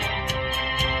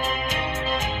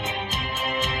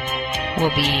We'll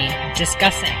be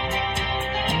discussing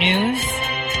news,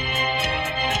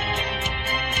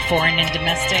 foreign and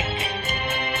domestic,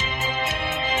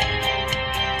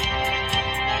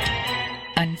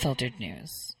 unfiltered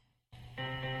news.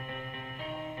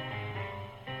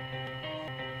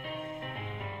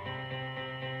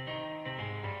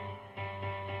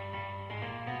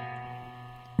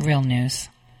 Real news.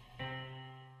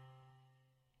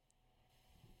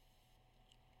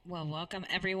 Well, welcome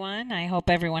everyone. I hope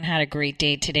everyone had a great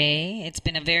day today. It's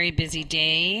been a very busy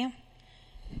day.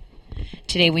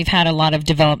 Today we've had a lot of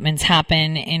developments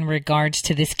happen in regards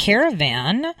to this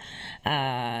caravan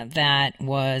that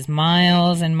was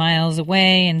miles and miles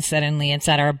away, and suddenly it's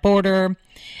at our border.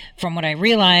 From what I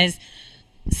realized,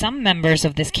 some members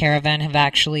of this caravan have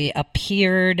actually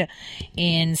appeared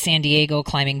in San Diego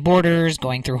climbing borders,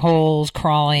 going through holes,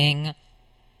 crawling.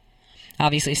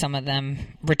 Obviously, some of them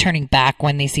returning back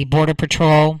when they see Border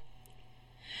Patrol.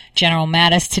 General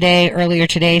Mattis earlier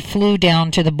today, flew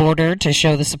down to the border to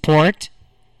show the support.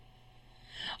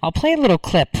 I'll play a little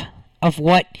clip of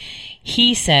what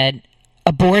he said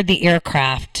aboard the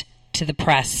aircraft to the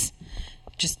press.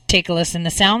 Just take a listen. The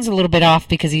sound's a little bit off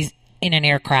because he's in an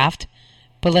aircraft,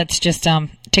 but let's just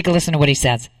take a listen to what he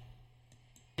says.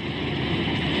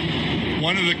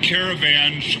 One of the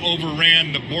caravans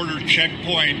overran the border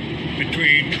checkpoint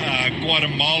between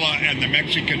Guatemala and the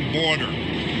Mexican border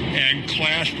and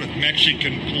clashed with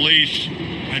Mexican police.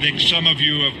 I think some of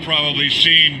you have probably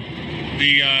seen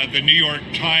the New York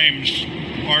Times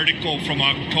article from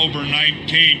October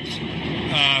 19th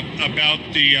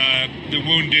about the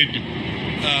wounded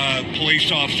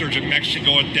police officers in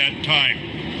Mexico at that time.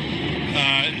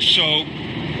 So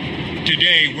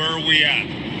today, where are we at?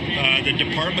 The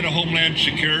Department of Homeland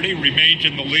Security remains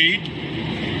in the lead.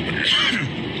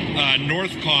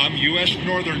 NORTHCOM, U.S.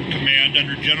 Northern Command,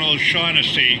 under General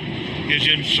O'Shaughnessy, is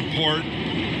in support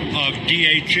of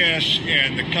DHS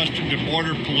and the Customs and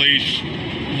Border Police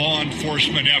law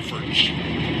enforcement efforts.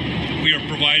 We are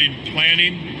providing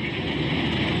planning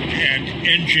and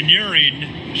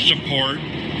engineering support,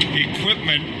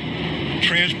 equipment,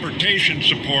 transportation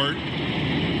support,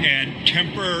 and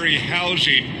temporary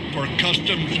housing for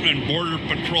Customs and Border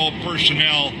Patrol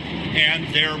personnel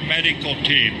and their medical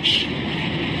teams.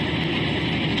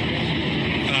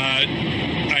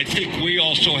 I think we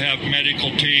also have medical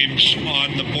teams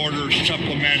on the border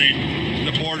supplementing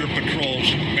the Border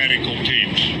Patrol's medical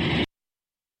teams.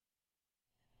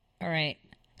 All right.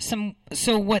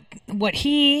 So what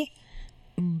he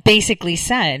basically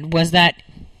said was that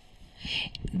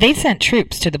they sent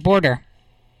troops to the border.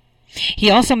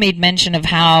 He also made mention of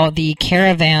how the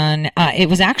caravan, it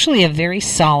was actually a very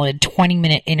solid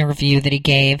 20-minute interview that he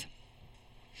gave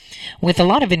with a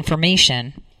lot of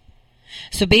information.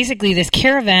 So basically this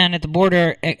caravan at the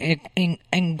border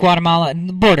in Guatemala,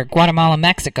 Guatemala,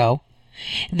 Mexico,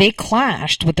 they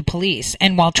clashed with the police.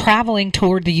 And while traveling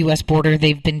toward the U.S. border,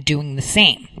 they've been doing the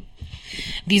same.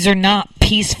 These are not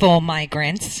peaceful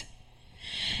migrants.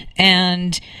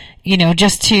 And,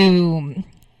 just to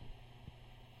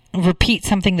repeat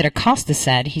something that Acosta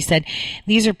said. He said,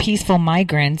 these are peaceful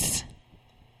migrants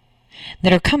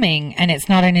that are coming, and it's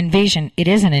not an invasion. It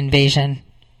is an invasion.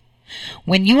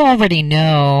 When you already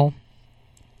know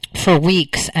for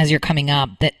weeks as you're coming up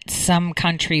that some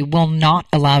country will not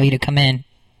allow you to come in,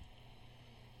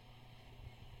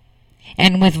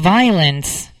 and with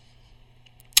violence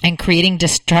and creating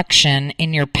destruction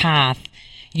in your path,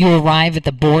 you arrive at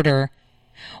the border.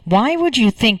 Why would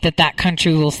you think that that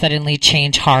country will suddenly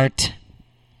change heart?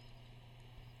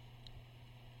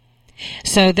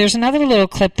 So there's another little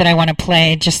clip that I want to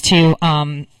play just to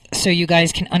so you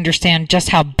guys can understand just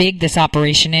how big this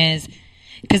operation is,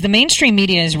 because the mainstream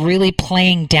media is really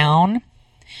playing down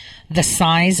the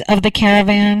size of the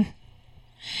caravan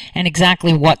and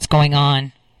exactly what's going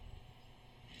on.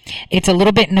 It's a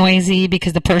little bit noisy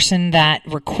because the person that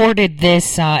recorded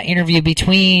this interview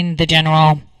between the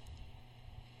general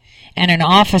and an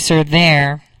officer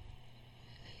there,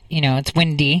 it's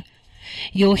windy.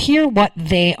 You'll hear what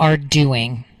they are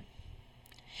doing.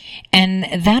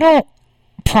 And that'll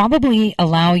probably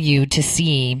allow you to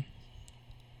see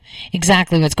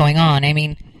exactly what's going on. I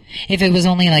mean, if it was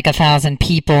only like 1,000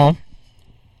 people,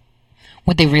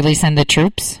 would they really send the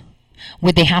troops?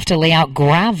 Would they have to lay out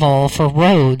gravel for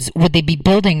roads? Would they be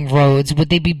building roads? Would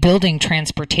they be building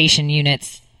transportation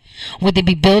units? Would they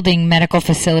be building medical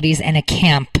facilities and a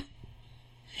camp?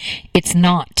 It's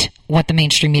not what the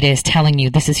mainstream media is telling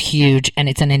you. This is huge, and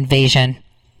it's an invasion.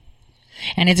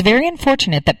 And it's very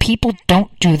unfortunate that people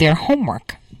don't do their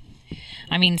homework.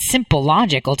 I mean, simple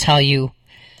logic will tell you,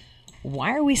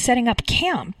 why are we setting up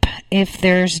camp if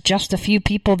there's just a few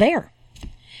people there?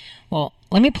 Well,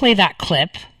 let me play that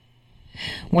clip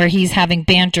where he's having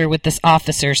banter with this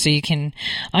officer so you can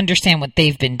understand what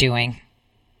they've been doing.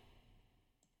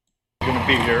 We're going to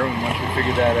be here, and once we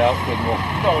figure that out, then we'll...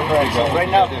 So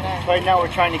right now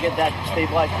we're trying to get that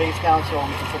stabilized base down so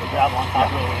we can put the gravel on top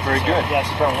of it. Very good. Yes,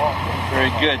 very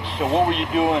good. So what were you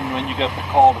doing when you got the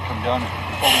call to come down?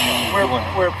 What were you doing?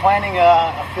 We're planning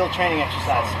a field training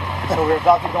exercise. So we're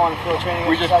about to go on a field training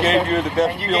exercise. We just gave you the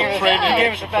best field training exercise. You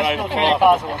gave us the best field training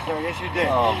possible, sir. Yes, you did.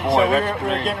 Oh, boy, so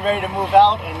we were getting ready to move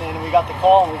out, and then we got the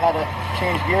call, and we had to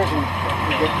change gears and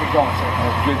get going, sir.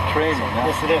 That's good training,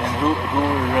 huh? Yes, it is. And who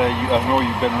are you? I know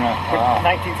you've been around.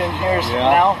 19th engineers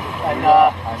now. And,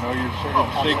 I know you're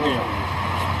Insignia.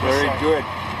 Very good.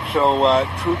 So,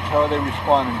 troops, how are they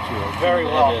responding to it? Very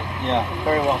well.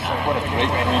 Very well, sir. What a great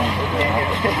training.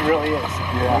 It really is.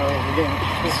 Yeah.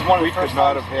 This is one of the first. We could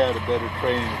not have had a better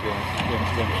training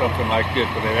than something like this,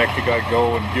 but they've actually got to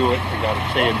go and do it. They got to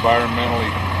stay environmentally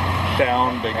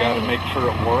sound. They got to make sure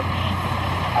it works.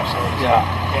 Absolutely. Yeah.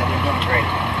 Yeah, they're doing great.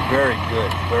 Very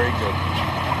good. Very good.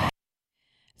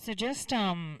 So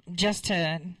just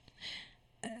to,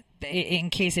 in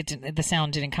case the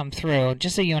sound didn't come through,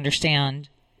 just so you understand,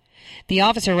 the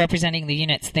officer representing the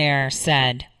units there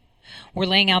said, we're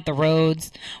laying out the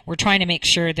roads. We're trying to make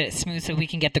sure that it's smooth so we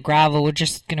can get the gravel. We're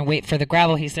just going to wait for the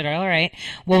gravel. He said, all right.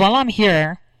 Well, while I'm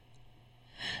here,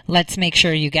 let's make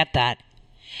sure you get that.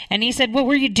 And he said, what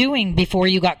were you doing before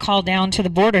you got called down to the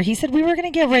border? He said, we were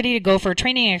going to get ready to go for a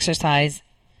training exercise.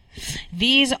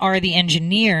 These are the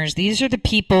engineers. These are the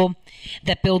people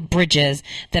that build bridges,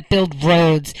 that build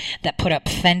roads, that put up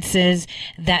fences,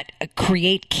 that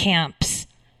create camps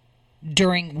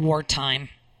during wartime.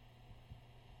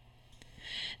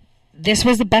 This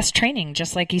was the best training,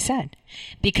 just like he said,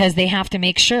 because they have to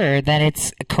make sure that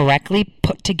it's correctly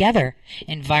put together,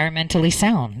 environmentally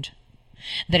sound,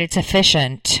 that it's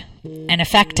efficient and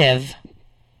effective.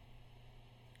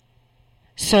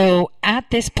 So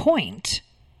at this point,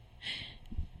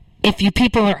 if you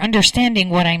people are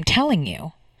understanding what I'm telling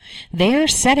you, they are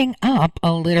setting up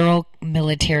a literal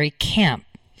military camp.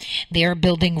 They are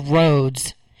building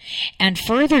roads. And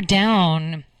further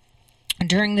down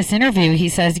during this interview, he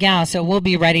says, yeah, so we'll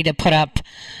be ready to put up,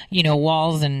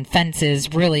 walls and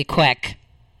fences really quick.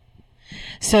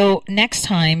 So next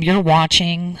time you're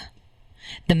watching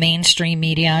the mainstream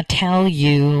media tell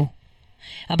you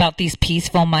about these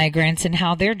peaceful migrants and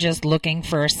how they're just looking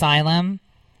for asylum,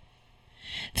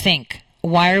 think,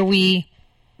 why are we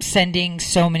sending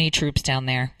so many troops down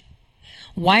there?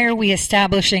 Why are we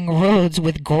establishing roads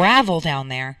with gravel down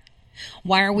there?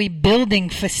 Why are we building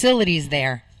facilities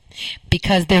there?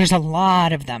 Because there's a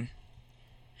lot of them.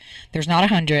 There's not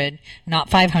 100, not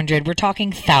 500. We're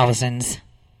talking thousands.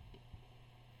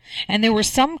 And there were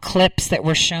some clips that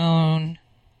were shown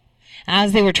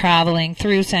as they were traveling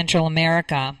through Central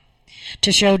America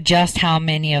to show just how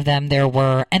many of them there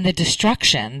were and the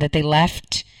destruction that they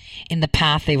left in the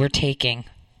path they were taking.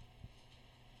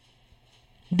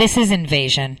 This is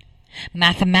invasion.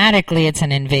 Mathematically, it's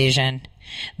an invasion.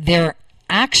 Their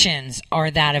actions are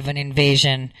that of an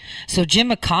invasion. So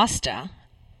Jim Acosta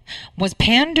was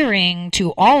pandering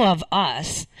to all of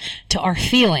us, to our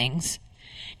feelings,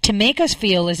 to make us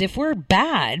feel as if we're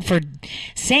bad for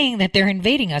saying that they're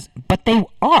invading us, but they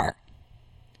are.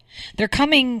 They're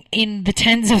coming in the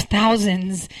tens of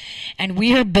thousands, and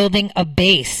we are building a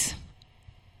base.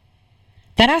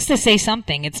 That has to say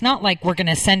something. It's not like we're going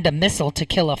to send a missile to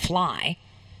kill a fly.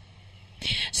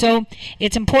 So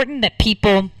it's important that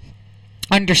people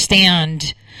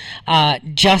understand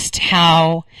just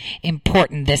how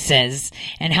important this is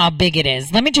and how big it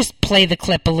is. Let me just play the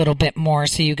clip a little bit more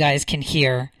so you guys can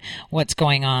hear what's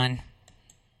going on.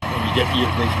 And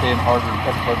they stay in harder and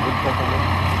wood pepper.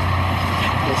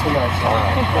 Yes, we are.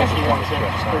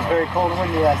 It was very cold and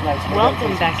windy last night. So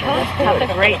welcome back. Have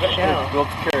a great show. It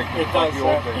builds character. It does, the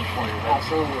old days for you, right?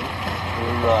 Absolutely.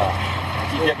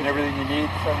 You getting everything you need?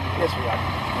 Yes, we are.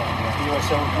 The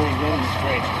USO moved in. It's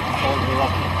great. We're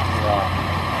lucky.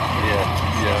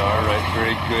 Yeah. All right.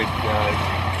 Very good.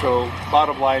 So,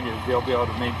 bottom line is they'll be able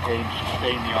to maintain,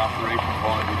 sustain the operation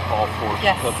while we call for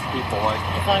because people like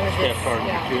Sergeant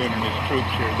Kuhn and his troops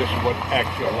here. This is what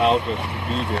actually allows us to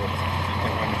do this.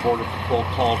 And when the Border Patrol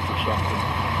calls for something,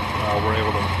 we're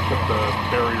able to put the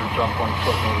barriers up on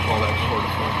foot notice, all that sort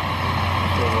of thing.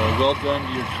 So, well done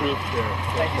to your troops there.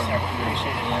 Thank you, sir.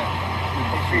 Appreciate it. We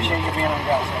appreciate you being on the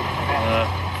ground, sir.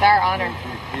 It's our honor.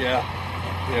 Yeah,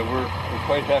 we're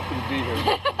quite happy to be here.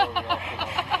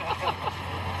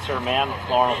 Sir, ma'am,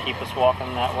 Lauren will keep us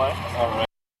walking that way. All right.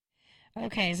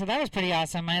 Okay, so that was pretty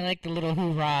awesome. I like the little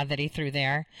hoorah that he threw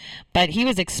there. But he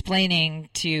was explaining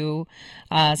to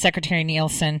Secretary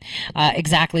Nielsen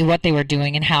exactly what they were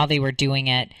doing and how they were doing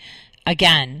it.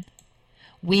 Again,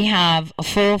 we have a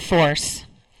full force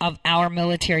of our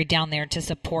military down there to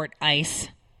support ICE.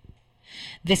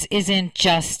 This isn't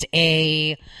just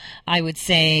a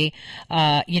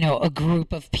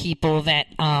group of people that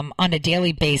on a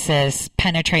daily basis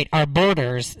penetrate our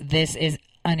borders. This is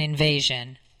an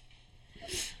invasion.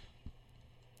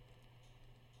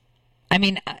 I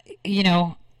mean,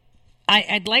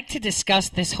 I'd like to discuss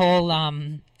this whole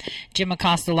Jim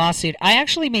Acosta lawsuit. I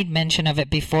actually made mention of it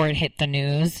before it hit the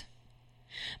news.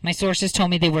 My sources told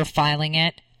me they were filing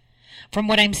it. From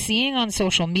what I'm seeing on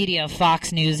social media,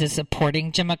 Fox News is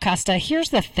supporting Jim Acosta.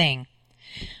 Here's the thing.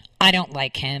 I don't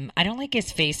like him. I don't like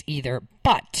his face either.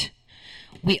 But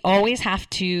we always have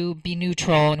to be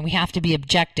neutral and we have to be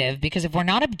objective, because if we're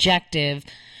not objective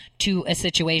to a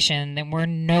situation, then we're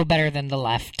no better than the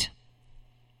left.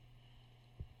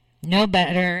 No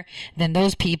better than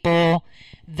those people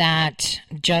that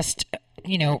just,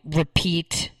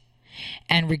 repeat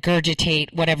and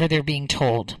regurgitate whatever they're being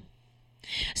told.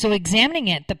 So examining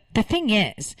it, the thing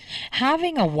is,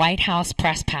 having a White House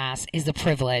press pass is a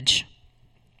privilege.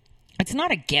 It's not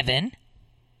a given.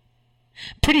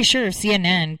 Pretty sure if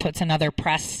CNN puts another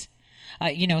press,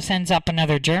 sends up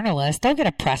another journalist, they'll get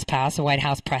a press pass, a White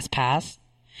House press pass.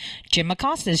 Jim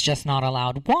Acosta is just not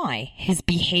allowed. Why? His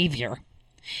behavior.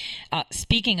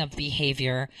 Speaking of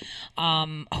behavior,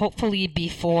 hopefully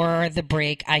before the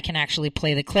break, I can actually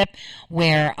play the clip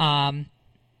where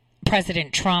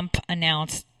President Trump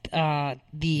announced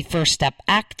the First Step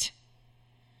Act.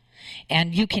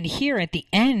 And you can hear at the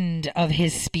end of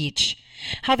his speech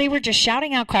how they were just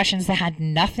shouting out questions that had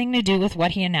nothing to do with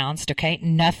what he announced, okay?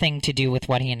 Nothing to do with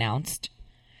what he announced.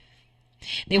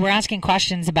 They were asking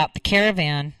questions about the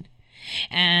caravan,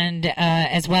 and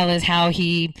as well as how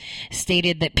he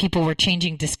stated that people were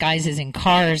changing disguises in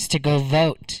cars to go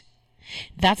vote.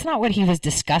 That's not what he was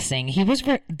discussing. He was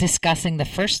discussing the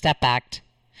First Step Act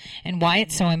and why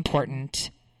it's so important.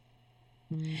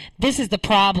 This is the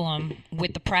problem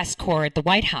with the press corps at the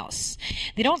White House.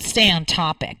 They don't stay on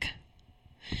topic.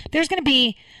 There's going to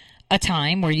be a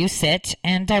time where you sit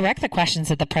and direct the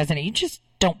questions at the president. You just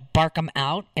don't bark them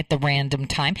out at the random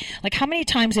time. Like, how many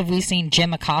times have we seen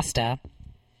Jim Acosta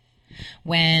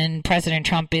when President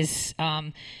Trump is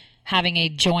having a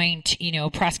joint,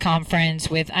 press conference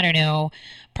with,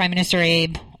 Prime Minister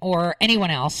Abe or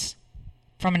anyone else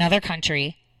from another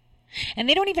country? And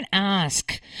they don't even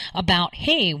ask about,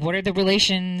 hey, what are the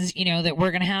relations, that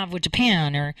we're going to have with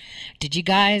Japan? Or did you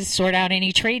guys sort out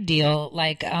any trade deal?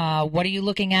 Like, what are you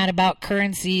looking at about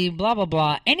currency, blah, blah,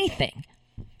 blah, anything?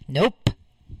 Nope.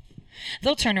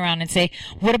 They'll turn around and say,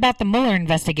 what about the Mueller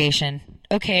investigation?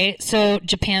 Okay, so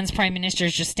Japan's prime minister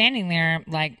is just standing there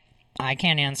like, I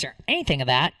can't answer anything of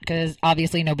that because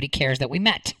obviously nobody cares that we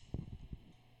met.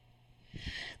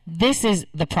 This is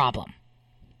the problem.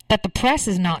 That the press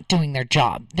is not doing their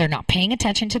job. They're not paying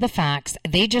attention to the facts.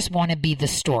 They just want to be the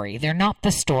story. They're not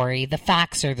the story. The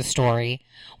facts are the story.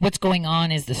 What's going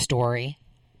on is the story.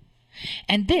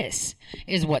 And this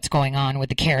is what's going on with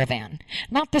the caravan.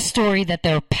 Not the story that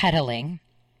they're peddling,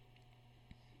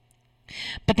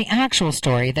 but the actual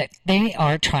story that they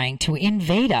are trying to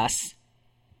invade us.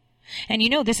 And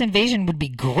this invasion would be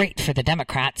great for the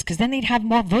Democrats because then they'd have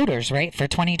more voters, right, for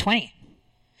 2020.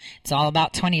 It's all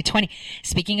about 2020.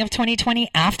 Speaking of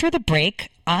 2020, after the break,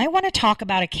 I want to talk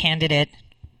about a candidate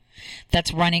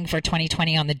that's running for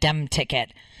 2020 on the Dem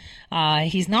ticket.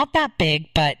 He's not that big,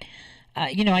 but,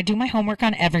 I do my homework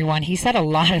on everyone. He said a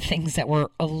lot of things that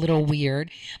were a little weird,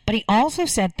 but he also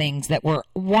said things that were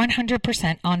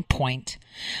 100% on point,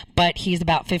 but he's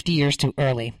about 50 years too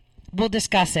early. We'll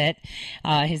discuss it.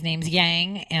 His name's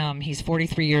Yang. He's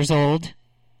 43 years old.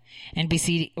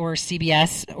 NBC or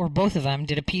CBS or both of them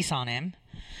did a piece on him.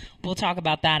 We'll talk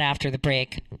about that after the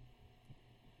break.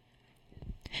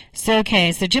 So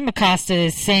Jim Acosta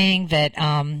is saying that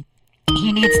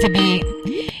he needs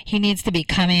to be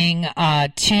coming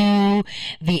to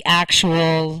the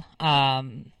actual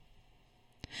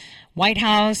White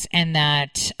House, and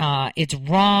that it's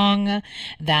wrong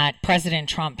that President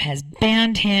Trump has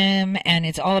banned him, and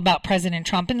it's all about President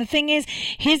Trump. And the thing is,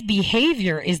 his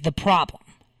behavior is the problem.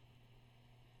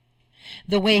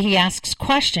 The way he asks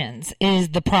questions is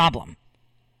the problem.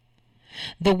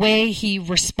 The way he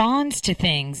responds to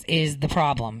things is the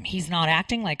problem. He's not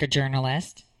acting like a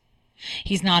journalist.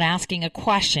 He's not asking a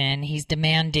question. He's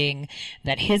demanding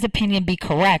that his opinion be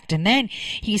correct. And then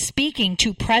he's speaking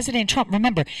to President Trump.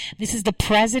 Remember, this is the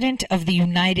President of the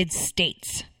United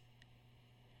States.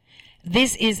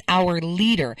 This is our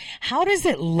leader. How does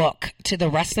it look to the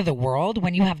rest of the world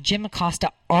when you have Jim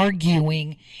Acosta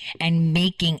arguing and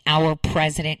making our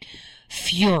president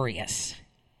furious?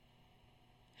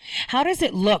 How does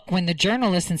it look when the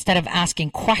journalists, instead of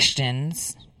asking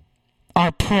questions,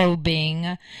 are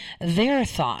probing their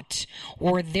thought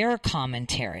or their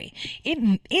commentary?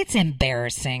 It's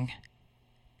embarrassing.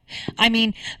 I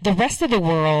mean, the rest of the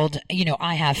world,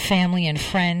 I have family and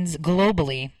friends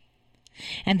globally,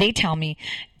 and they tell me,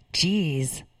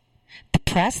 geez, the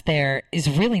press there is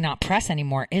really not press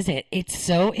anymore, is it? It's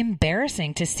so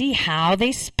embarrassing to see how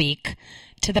they speak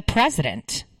to the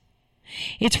president.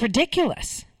 It's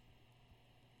ridiculous.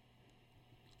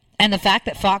 And the fact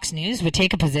that Fox News would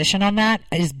take a position on that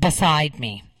is beside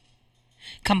me.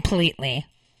 Completely.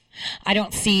 I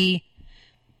don't see,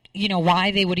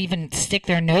 why they would even stick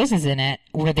their noses in it.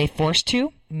 Were they forced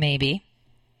to? Maybe.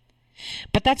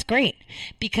 But that's great,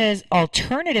 because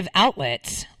alternative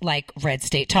outlets like Red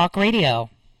State Talk Radio,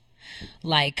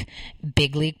 like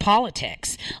Big League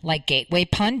Politics, like Gateway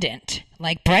Pundit,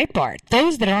 like Breitbart,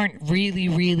 those that aren't really,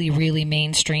 really, really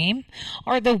mainstream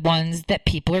are the ones that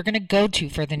people are going to go to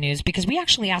for the news, because we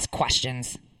actually ask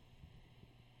questions.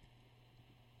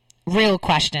 Real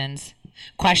questions.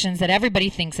 Questions that everybody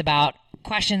thinks about.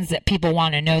 Questions that people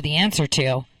want to know the answer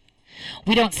to.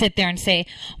 We don't sit there and say,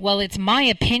 well, it's my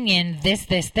opinion, this,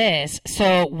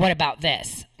 so what about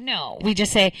this? No, we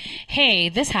just say, hey,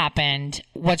 this happened.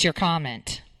 What's your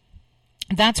comment?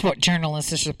 That's what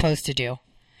journalists are supposed to do.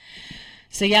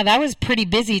 So, yeah, that was pretty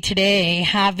busy today,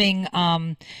 having,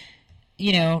 General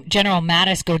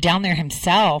Mattis go down there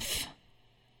himself.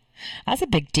 That's a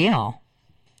big deal.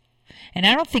 And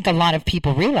I don't think a lot of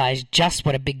people realize just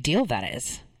what a big deal that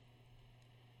is.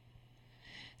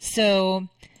 So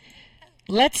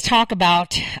let's talk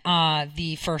about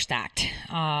the first act.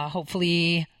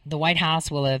 Hopefully the White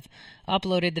House will have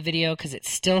uploaded the video, because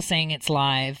it's still saying it's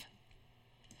live.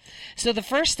 So the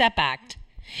First Step Act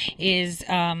is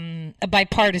a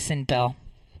bipartisan bill.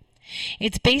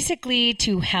 It's basically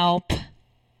to help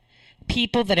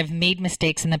people that have made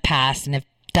mistakes in the past and have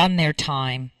done their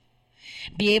time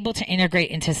be able to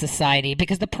integrate into society.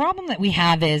 Because the problem that we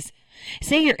have is,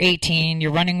 say you're 18,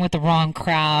 you're running with the wrong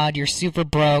crowd, you're super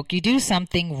broke, you do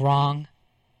something wrong.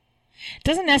 It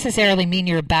doesn't necessarily mean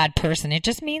you're a bad person. It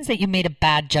just means that you made a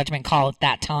bad judgment call at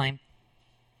that time.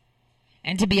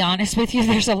 And to be honest with you,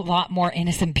 there's a lot more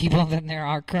innocent people than there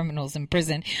are criminals in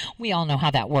prison. We all know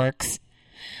how that works.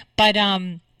 But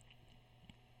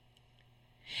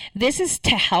this is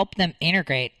to help them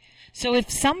integrate. So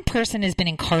if some person has been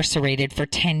incarcerated for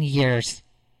 10 years,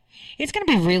 it's going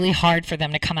to be really hard for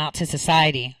them to come out to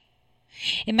society.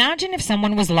 Imagine if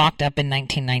someone was locked up in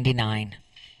 1999.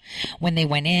 When they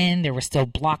went in, there was still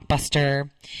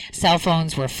Blockbuster. Cell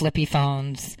phones were flippy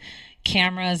phones.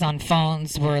 Cameras on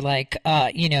phones were like,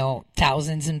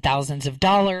 thousands and thousands of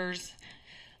dollars.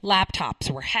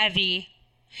 Laptops were heavy.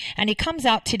 And he comes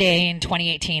out today in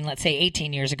 2018, let's say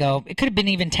 18 years ago. It could have been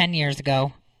even 10 years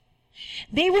ago.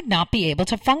 They would not be able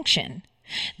to function.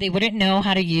 They wouldn't know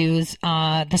how to use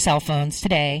the cell phones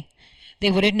today.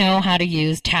 They wouldn't know how to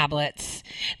use tablets.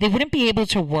 They wouldn't be able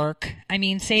to work. I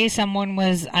mean, say someone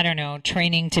was,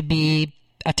 training to be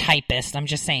a typist. I'm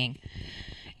just saying.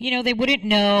 They wouldn't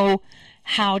know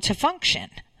how to function.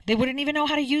 They wouldn't even know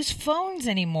how to use phones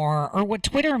anymore, or what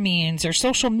Twitter means, or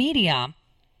social media.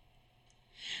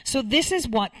 So this is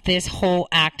what this whole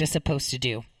act is supposed to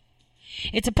do.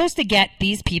 It's supposed to get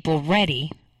these people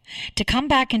ready to come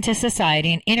back into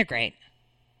society and integrate.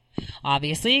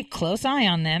 Obviously, close eye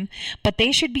on them, but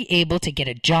they should be able to get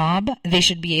a job. They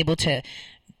should be able to,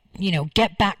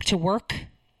 get back to work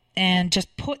and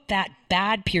just put that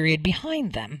bad period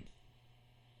behind them.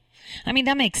 I mean,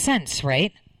 that makes sense,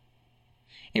 right?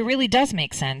 It really does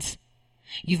make sense.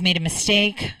 You've made a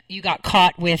mistake. You got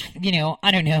caught with,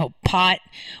 pot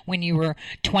when you were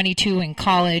 22 in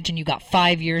college and you got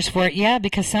 5 years for it. Yeah,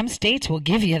 because some states will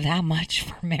give you that much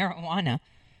for marijuana.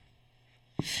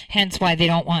 Hence why they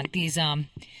don't want these,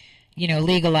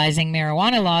 legalizing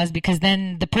marijuana laws, because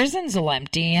then the prisons will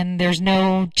empty and there's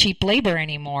no cheap labor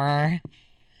anymore.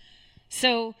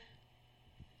 So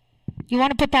you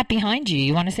want to put that behind you.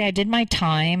 You want to say, I did my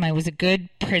time. I was a good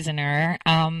prisoner.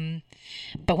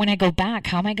 But when I go back,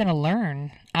 how am I going to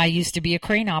learn? I used to be a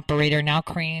crane operator. Now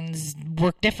cranes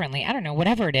work differently. I don't know,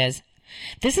 whatever it is.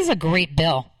 This is a great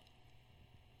bill.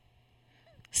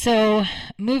 So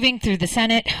moving through the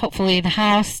Senate, hopefully the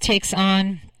House takes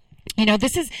on,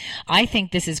 I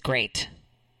think this is great.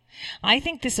 I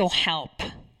think this will help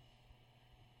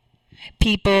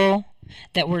people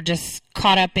that were just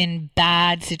caught up in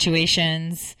bad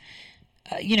situations,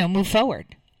 move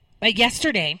forward. But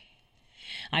yesterday,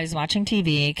 I was watching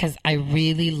TV because I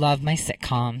really love my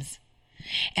sitcoms.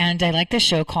 And I like the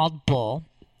show called Bull,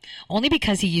 only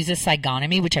because he uses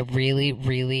Saigonomy, which I really,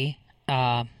 really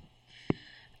j'adore.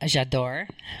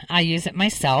 I use it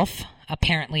myself.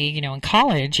 Apparently, in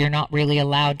college, you're not really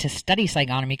allowed to study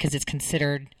Saigonomy because it's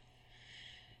considered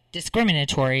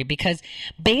discriminatory, because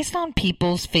based on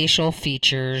people's facial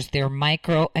features, their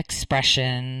micro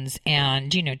expressions, and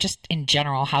just in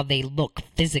general how they look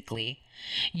physically,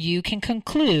 you can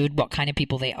conclude what kind of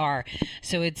people they are.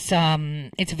 So it's a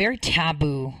very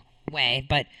taboo way,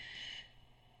 but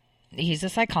he's a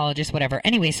psychologist, whatever.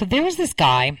 Anyway, so there was this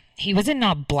guy. He was in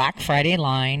a Black Friday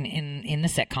line in the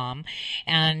sitcom,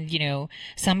 and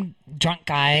some drunk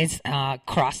guys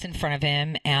crossed in front of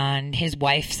him, and his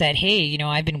wife said, "Hey,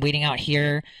 I've been waiting out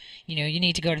here. You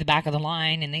need to go to the back of the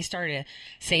line." And they started to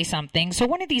say something. So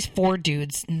one of these 4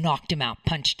 dudes knocked him out,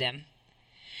 punched him.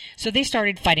 So they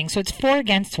started fighting. So it's 4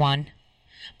 against 1.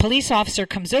 Police officer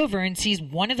comes over and sees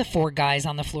one of the 4 guys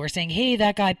on the floor saying, "Hey,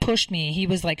 that guy pushed me." He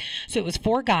was like, so it was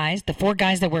 4 guys, the 4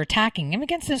 guys that were attacking him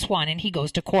against this one, and he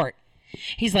goes to court.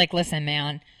 He's like, "Listen,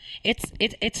 man,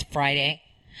 it's Friday.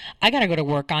 I got to go to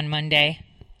work on Monday.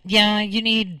 Yeah, you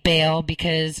need bail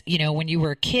because, when you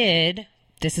were a kid,"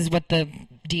 this is what the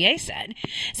DA said,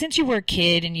 "since you were a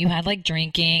kid and you had like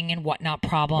drinking and whatnot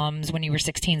problems when you were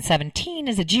 16, 17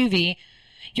 as a juvie,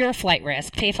 you're a flight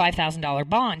risk. Pay $5,000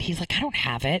 bond." He's like, "I don't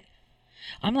have it.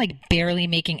 I'm like barely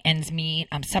making ends meet.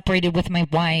 I'm separated with my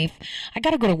wife. I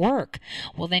got to go to work."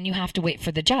 "Well, then you have to wait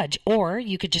for the judge, or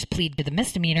you could just plead to the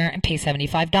misdemeanor and pay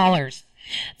 $75.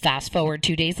 Fast forward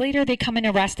 2 days later, they come and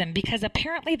arrest him because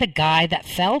apparently the guy that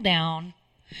fell down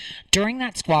during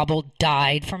that squabble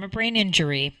died from a brain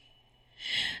injury.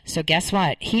 So guess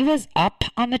what? He was up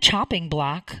on the chopping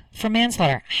block for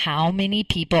manslaughter. How many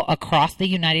people across the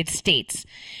United States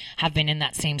have been in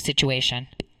that same situation?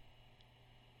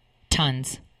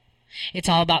 Tons. It's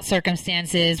all about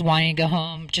circumstances, wanting to go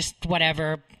home, just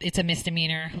whatever. It's a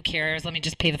misdemeanor. Who cares? Let me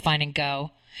just pay the fine and go.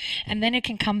 And then it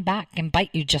can come back and bite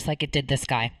you just like it did this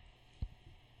guy.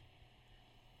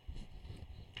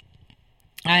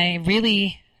 I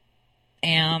really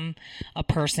am a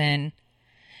person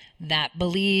that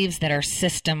believes that our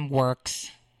system works,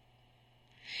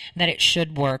 that it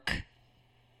should work,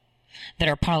 that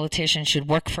our politicians should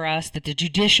work for us, that the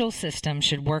judicial system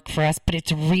should work for us, but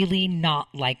it's really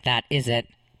not like that, is it?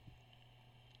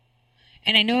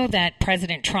 And I know that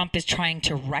President Trump is trying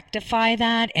to rectify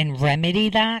that and remedy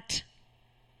that,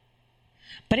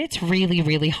 but it's really,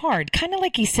 really hard. Kind of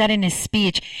like he said in his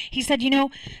speech. He said,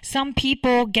 some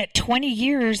people get 20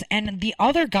 years and the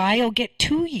other guy will get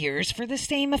 2 years for the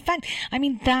same offense. I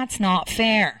mean, that's not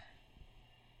fair.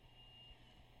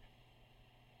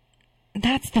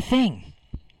 That's the thing.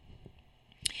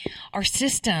 Our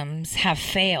systems have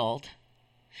failed,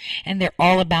 and they're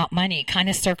all about money, kind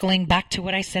of circling back to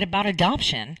what I said about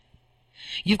adoption.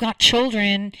 You've got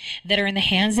children that are in the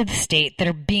hands of the state that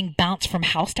are being bounced from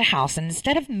house to house. And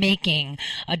instead of making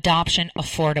adoption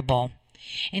affordable,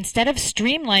 instead of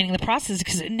streamlining the process,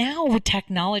 because now with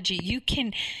technology, you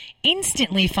can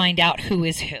instantly find out who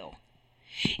is who.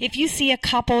 If you see a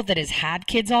couple that has had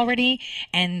kids already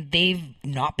and they've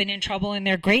not been in trouble and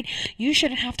they're great, you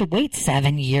shouldn't have to wait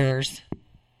 7 years.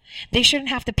 They shouldn't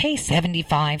have to pay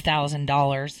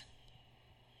 $75,000.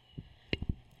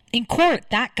 In court,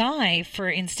 that guy, for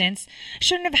instance,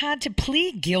 shouldn't have had to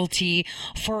plead guilty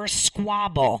for a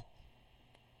squabble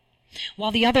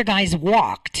while the other guys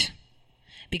walked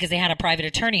because they had a private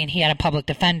attorney and he had a public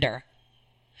defender.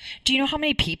 Do you know how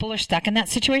many people are stuck in that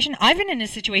situation? I've been in a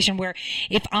situation where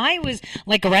if I was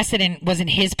like arrested and was in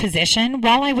his position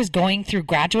while I was going through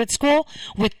graduate school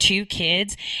with 2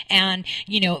 kids and,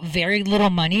 very little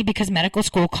money because medical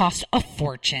school costs a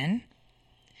fortune,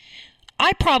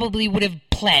 I probably would have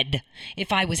pled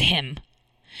if I was him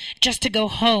just to go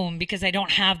home because I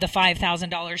don't have the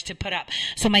 $5,000 to put up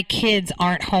so my kids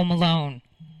aren't home alone.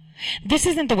 This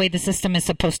isn't the way the system is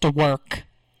supposed to work.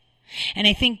 And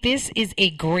I think this is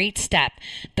a great step.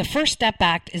 The First Step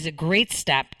Act is a great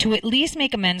step to at least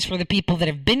make amends for the people that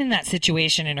have been in that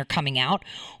situation and are coming out,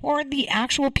 or the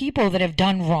actual people that have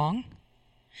done wrong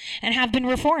and have been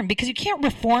reformed. Because you can't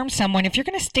reform someone if you're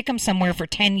going to stick them somewhere for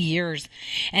 10 years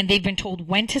and they've been told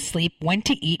when to sleep, when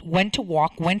to eat, when to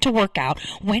walk, when to work out,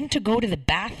 when to go to the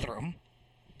bathroom.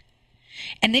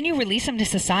 And then you release them to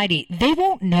society. They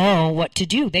won't know what to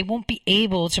do. They won't be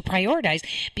able to prioritize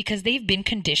because they've been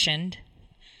conditioned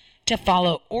to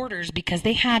follow orders because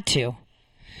they had to.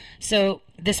 So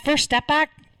this First Step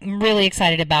Act, I'm really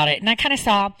excited about it. And I kind of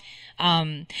saw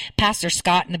Pastor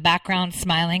Scott in the background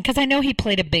smiling because I know he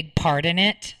played a big part in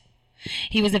it.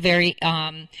 He was a very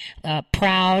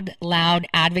proud, loud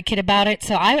advocate about it.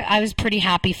 So I was pretty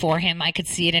happy for him. I could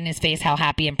see it in his face how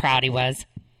happy and proud he was.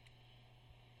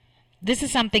 This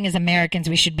is something as Americans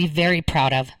we should be very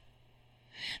proud of.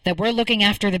 That we're looking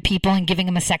after the people and giving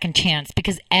them a second chance,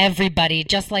 because everybody,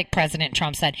 just like President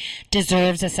Trump said,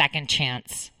 deserves a second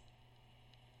chance.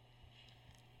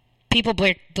 People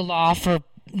break the law for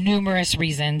numerous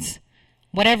reasons.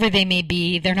 Whatever they may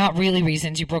be, they're not really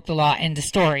reasons you broke the law, end of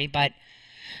story, but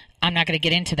I'm not going to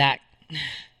get into that.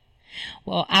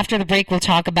 Well, after the break, we'll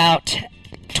talk about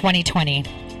 2020.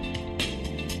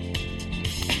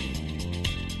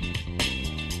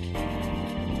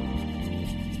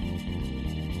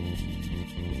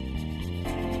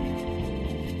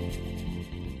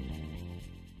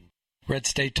 Red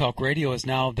State Talk Radio is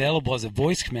now available as a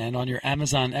voice command on your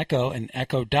Amazon Echo and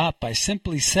Echo Dot by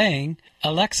simply saying,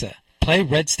 Alexa, play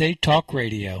Red State Talk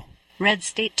Radio. Red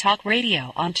State Talk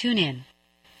Radio on TuneIn.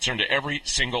 Concern to every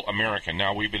single American.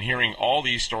 Now, we've been hearing all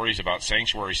these stories about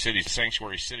sanctuary cities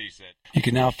that... You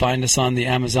can now find us on the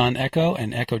Amazon Echo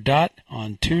and Echo Dot,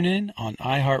 on TuneIn, on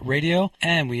iHeartRadio,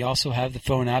 and we also have the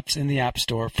phone apps in the App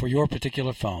Store for your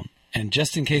particular phone. And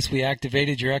just in case we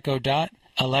activated your Echo Dot,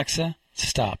 Alexa,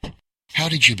 stop. How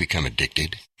did you become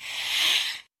addicted?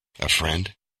 A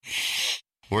friend?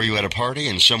 Were you at a party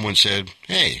and someone said,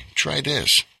 hey, try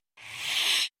this?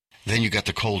 Then you got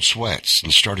the cold sweats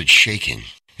and started shaking.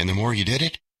 And the more you did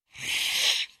it,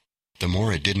 the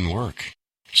more it didn't work.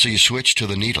 So you switched to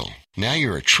the needle. Now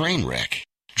you're a train wreck.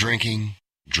 Drinking,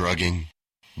 drugging,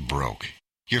 broke.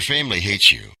 Your family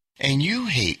hates you. And you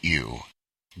hate you.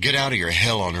 Get out of your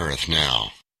hell on earth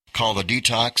now. Call the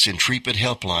Detox and Treatment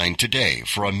Helpline today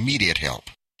for immediate help.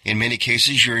 In many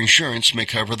cases, your insurance may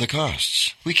cover the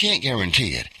costs. We can't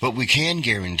guarantee it, but we can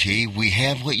guarantee we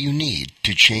have what you need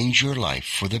to change your life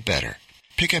for the better.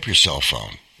 Pick up your cell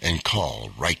phone and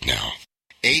call right now.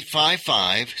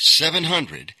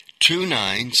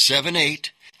 855-700-2978.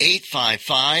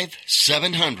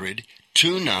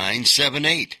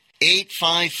 855-700-2978.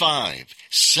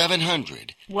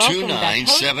 855-700-2978. Welcome to the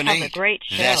host of a great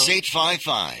show. That's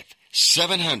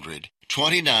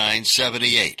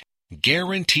 855-700-2978.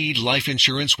 Guaranteed life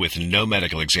insurance with no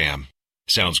medical exam.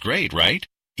 Sounds great, right?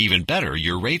 Even better,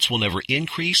 your rates will never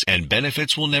increase and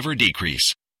benefits will never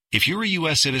decrease. If you're a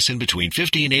U.S. citizen between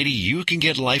 50 and 80, you can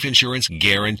get life insurance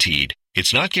guaranteed.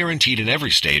 It's not guaranteed in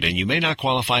every state, and you may not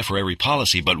qualify for every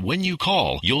policy, but when you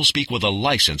call, you'll speak with a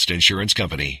licensed insurance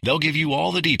company. They'll give you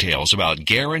all the details about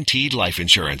guaranteed life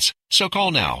insurance. So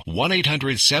call now,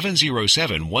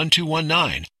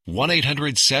 1-800-707-1219,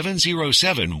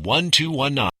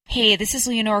 1-800-707-1219. Hey, this is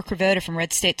Leonora Cravota from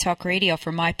Red State Talk Radio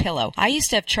for MyPillow. I used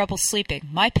to have trouble sleeping.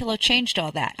 MyPillow changed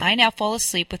all that. I now fall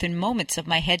asleep within moments of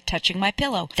my head touching my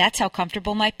pillow. That's how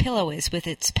comfortable MyPillow is with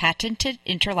its patented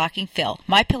interlocking fill.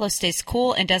 MyPillow stays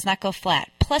cool and does not go flat.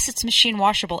 Plus, it's machine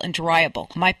washable and dryable.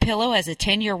 MyPillow has a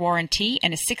 10-year warranty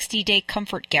and a 60-day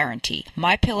comfort guarantee.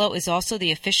 MyPillow is also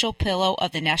the official pillow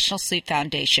of the National Sleep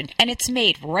Foundation, and it's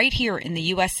made right here in the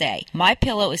USA.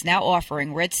 MyPillow is now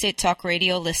offering Red State Talk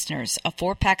Radio listeners a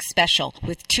 4-pack special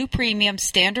with 2 premium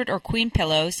standard or queen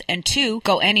pillows and 2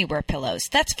 go anywhere pillows.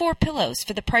 That's 4 pillows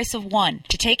for the price of 1.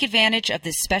 To take advantage of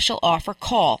this special offer,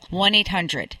 call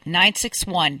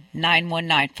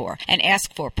 1-800-961-9194 and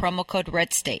ask for promo code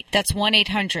RedState. That's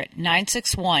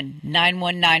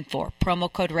 1-800-961-9194,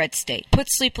 promo code RedState.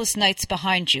 Put sleepless nights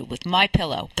behind you with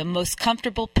MyPillow, the most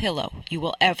comfortable pillow you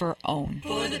will ever own.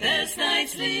 For the best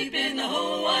night's sleep in the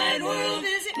whole wide world,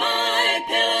 visit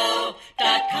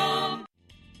MyPillow.com.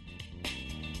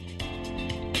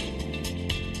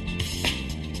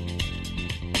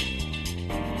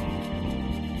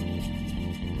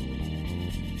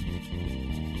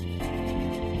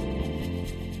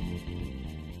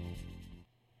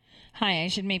 Hi, I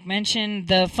should make mention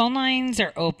the phone lines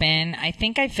are open. I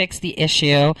think I fixed the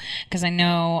issue because I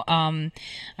know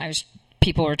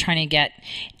people were trying to get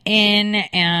in,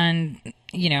 and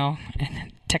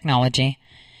technology.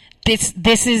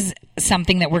 This is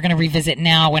something that we're going to revisit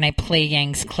now when I play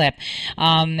Yang's clip.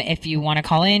 If you want to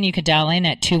call in, you could dial in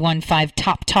at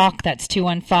 215-TOP-TALK. That's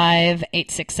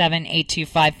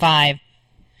 215-867-8255.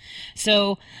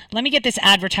 So let me get this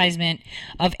advertisement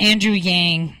of Andrew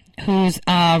Yang, who's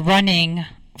running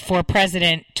for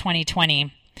president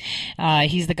 2020.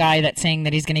 He's the guy that's saying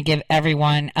that he's going to give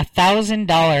everyone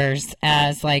 $1,000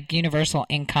 as like universal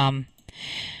income.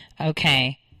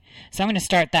 Okay. So I'm going to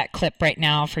start that clip right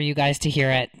now for you guys to hear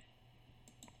it.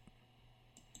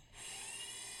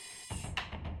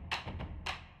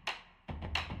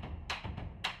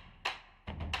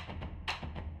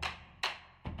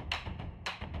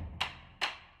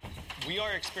 We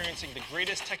are experiencing the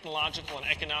greatest technological and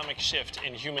economic shift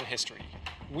in human history.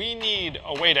 We need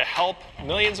a way to help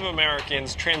millions of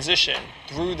Americans transition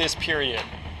through this period,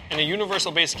 and a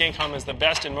universal basic income is the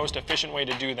best and most efficient way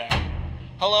to do that.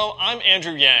 Hello, I'm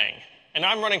Andrew Yang, and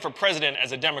I'm running for president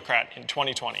as a Democrat in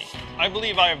 2020. I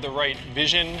believe I have the right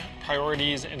vision,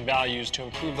 priorities, and values to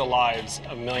improve the lives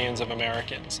of millions of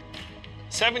Americans.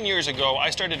 7 years ago, I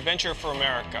started Venture for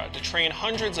America to train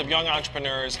hundreds of young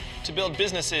entrepreneurs to build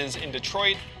businesses in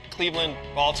Detroit, Cleveland,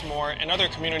 Baltimore, and other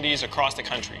communities across the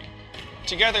country.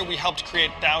 Together, we helped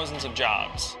create thousands of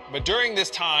jobs. But during this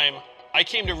time, I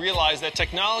came to realize that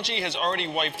technology has already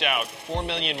wiped out 4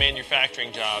 million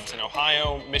manufacturing jobs in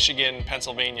Ohio, Michigan,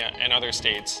 Pennsylvania, and other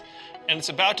states. And it's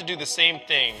about to do the same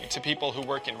thing to people who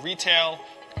work in retail,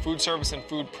 food service and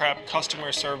food prep,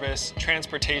 customer service,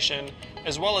 transportation,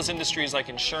 as well as industries like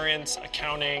insurance,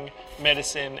 accounting,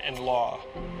 medicine, and law.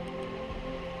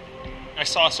 I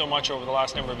saw so much over the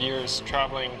last number of years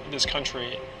traveling this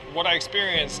country. What I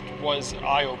experienced was an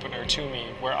eye-opener to me,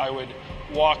 where I would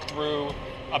walk through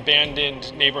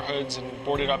abandoned neighborhoods and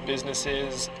boarded up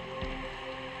businesses.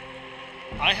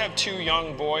 I have 2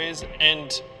 young boys,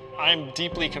 and I'm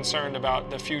deeply concerned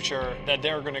about the future that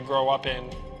they're going to grow up in.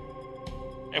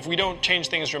 If we don't change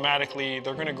things dramatically,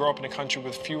 they're going to grow up in a country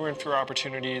with fewer and fewer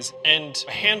opportunities, and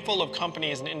a handful of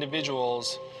companies and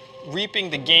individuals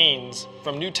reaping the gains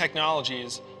from new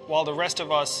technologies, while the rest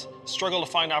of us struggle to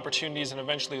find opportunities and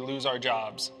eventually lose our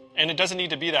jobs. And it doesn't need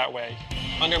to be that way.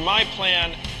 Under my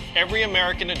plan, every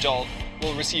American adult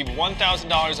will receive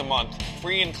 $1,000 a month,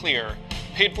 free and clear,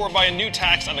 paid for by a new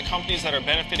tax on the companies that are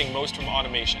benefiting most from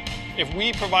automation. If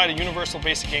we provide a universal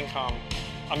basic income,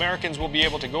 Americans will be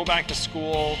able to go back to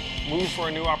school, move for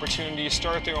a new opportunity,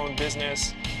 start their own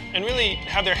business, and really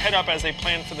have their head up as they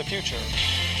plan for the future.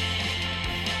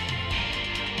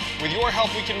 With your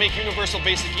help, we can make universal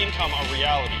basic income a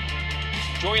reality.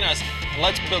 Join us and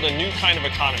let's build a new kind of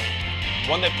economy,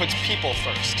 one that puts people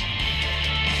first.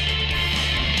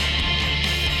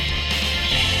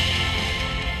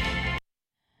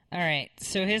 All right,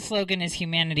 so his slogan is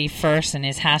humanity first, and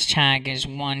his hashtag is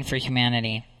one for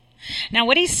humanity. Now,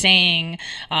 what he's saying,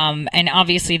 and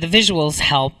obviously the visuals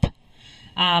help,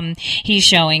 he's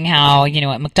showing how,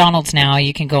 at McDonald's now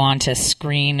you can go onto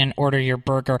screen and order your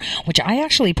burger, which I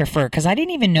actually prefer, because I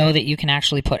didn't even know that you can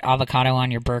actually put avocado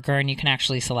on your burger, and you can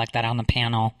actually select that on the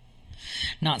panel.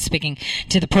 Not speaking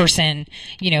to the person,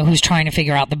 who's trying to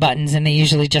figure out the buttons, and they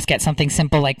usually just get something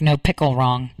simple like no pickle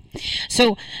wrong.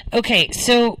 So, okay,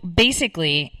 so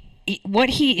basically, what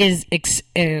he's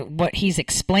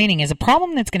explaining is a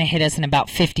problem that's going to hit us in about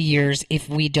 50 years if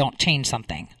we don't change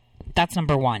something. That's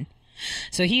number one.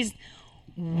 So he's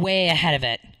way ahead of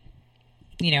it.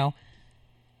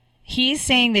 He's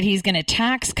saying that he's going to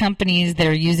tax companies that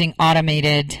are using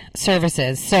automated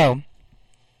services. So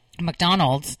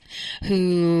McDonald's,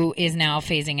 who is now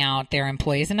phasing out their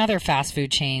employees, and other fast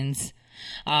food chains,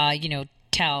 at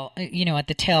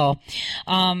the till,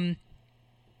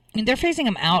 they're phasing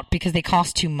them out because they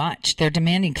cost too much. They're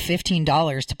demanding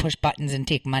 $15 to push buttons and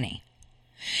take money.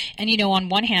 And, on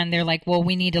one hand, they're like, well,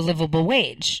 we need a livable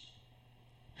wage.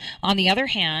 On the other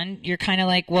hand, you're kind of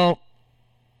like, well,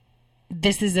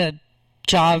 this is a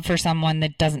job for someone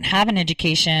that doesn't have an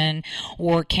education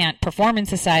or can't perform in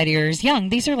society or is young.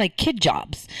 These are like kid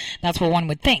jobs. That's what one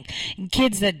would think.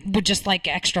 Kids that would just like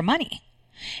extra money.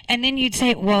 And then you'd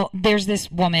say, well, there's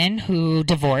this woman who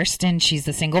divorced and she's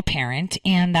a single parent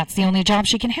and that's the only job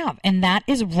she can have. And that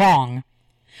is wrong.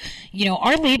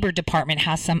 Our labor department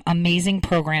has some amazing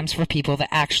programs for people that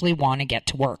actually want to get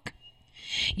to work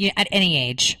at any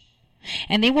age.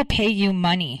 And they will pay you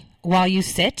money while you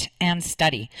sit and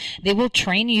study. They will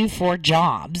train you for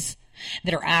jobs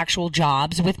that are actual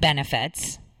jobs with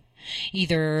benefits,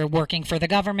 either working for the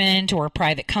government or a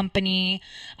private company,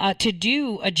 to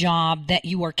do a job that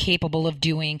you are capable of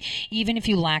doing, even if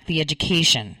you lack the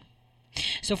education.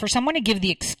 So for someone to give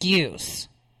the excuse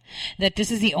that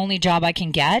this is the only job I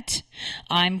can get,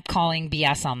 I'm calling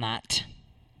BS on that,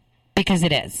 because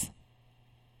it is.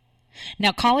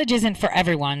 Now, college isn't for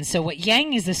everyone, so what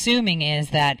Yang is assuming is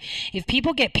that if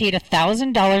people get paid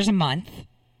 $1,000 a month,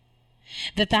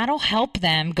 that'll help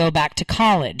them go back to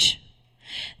college.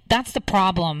 That's the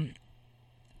problem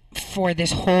for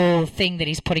this whole thing that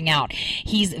he's putting out.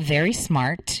 He's very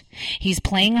smart. He's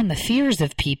playing on the fears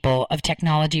of people, of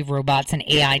technology, robots, and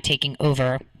AI taking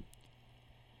over.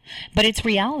 But it's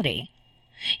reality.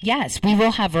 Yes, we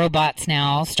will have robots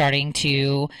now starting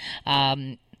to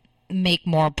make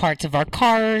more parts of our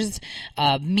cars,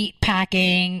 meat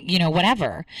packing,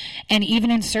 whatever. And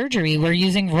even in surgery, we're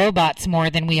using robots more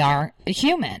than we are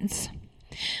humans.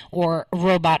 or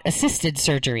robot-assisted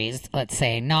surgeries, let's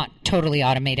say, not totally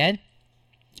automated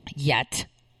yet.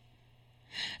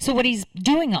 So what he's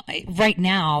doing right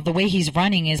now, the way he's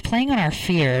running, is playing on our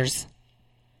fears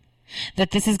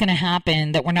that this is going to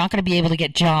happen, that we're not going to be able to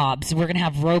get jobs, we're going to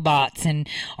have robots and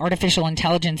artificial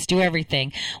intelligence do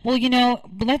everything. Well,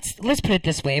 let's put it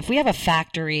this way. If we have a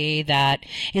factory that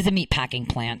is a meat packing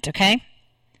plant, okay,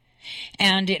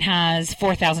 and it has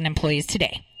 4,000 employees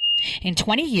today, in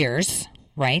 20 years,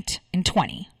 right, in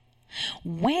 20,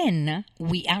 when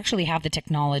we actually have the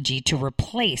technology to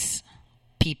replace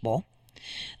people,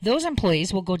 those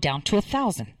employees will go down to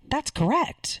 1,000. That's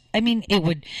correct. I mean, it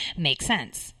would make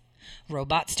sense.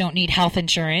 Robots don't need health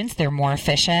insurance. They're more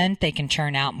efficient. They can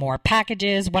churn out more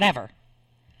packages, whatever.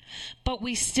 But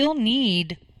we still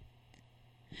need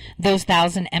those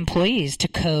 1,000 employees to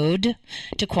code,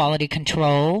 to quality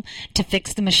control, to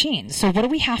fix the machines. So what do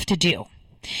we have to do?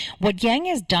 What Yang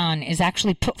has done is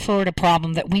actually put forward a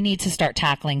problem that we need to start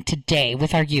tackling today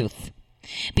with our youth,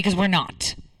 because we're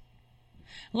not.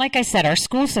 Like I said, our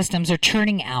school systems are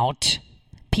churning out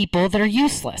people that are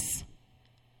useless.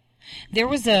 There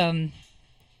was a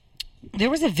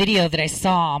video that I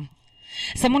saw.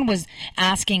 Someone was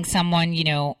asking someone,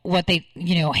 what they,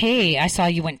 hey, I saw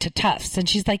you went to Tufts. And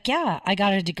she's like, yeah, I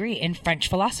got a degree in French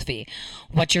philosophy.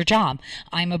 What's your job?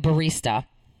 I'm a barista.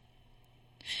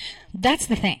 That's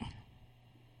the thing.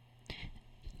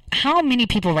 How many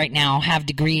people right now have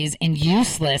degrees in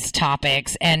useless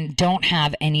topics and don't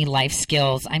have any life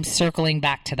skills? I'm circling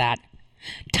back to that.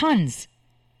 Tons.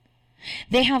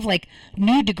 They have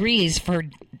new degrees for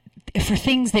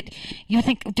things that you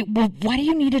think, well, why do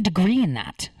you need a degree in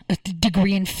that? A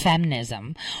degree in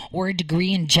feminism or a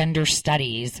degree in gender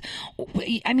studies?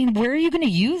 I mean, where are you going to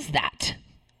use that?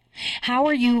 How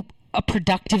are you a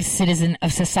productive citizen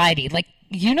of society?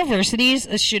 Universities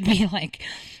should be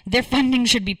their funding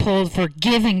should be pulled for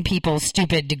giving people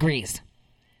stupid degrees.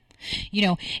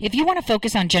 If you want to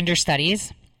focus on gender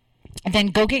studies, then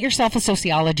go get yourself a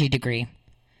sociology degree.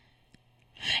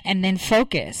 And then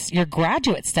focus your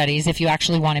graduate studies if you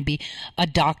actually want to be a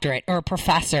doctorate or a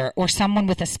professor or someone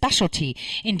with a specialty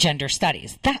in gender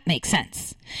studies. That makes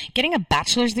sense. Getting a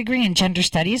bachelor's degree in gender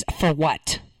studies for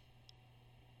what?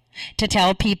 To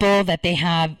tell people that they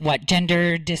have,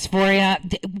 gender dysphoria?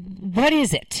 What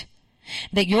is it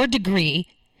that your degree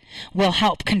will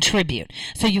help contribute?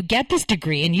 So you get this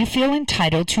degree and you feel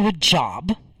entitled to a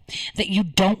job that you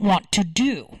don't want to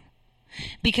do.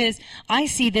 Because I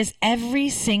see this every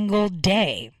single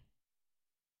day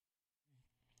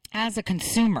as a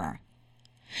consumer.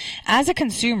 As a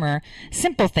consumer,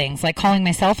 simple things like calling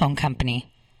my cell phone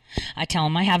company. I tell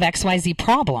them I have XYZ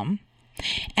problem,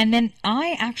 and then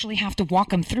I actually have to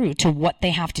walk them through to what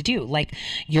they have to do.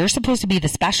 You're supposed to be the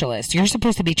specialist. You're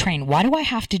supposed to be trained. Why do I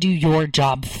have to do your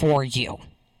job for you?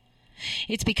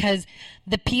 It's because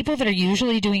the people that are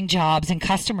usually doing jobs in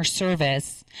customer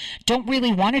service don't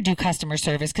really want to do customer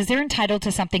service because they're entitled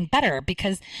to something better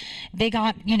because they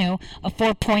got, a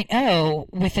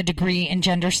 4.0 with a degree in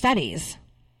gender studies.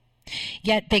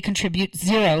 Yet they contribute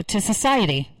 0 to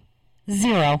society.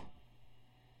 0.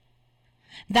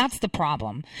 That's the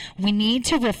problem. We need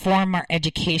to reform our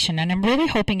education, and I'm really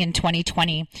hoping in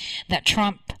 2020 that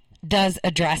Trump does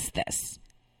address this.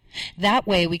 That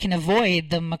way we can avoid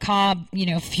the macabre,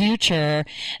 future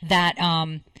that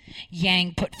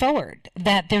Yang put forward,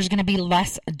 that there's going to be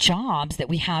less jobs that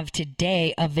we have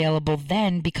today available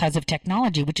then because of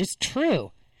technology, which is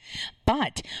true.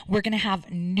 But we're going to have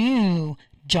new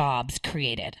jobs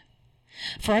created.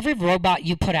 For every robot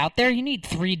you put out there, you need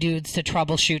 3 dudes to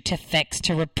troubleshoot, to fix,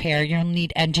 to repair. You'll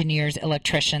need engineers,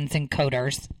 electricians, and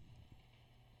coders.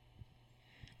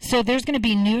 So there's going to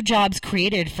be new jobs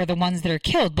created for the ones that are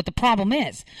killed. But the problem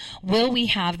is, will we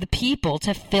have the people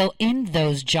to fill in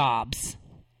those jobs?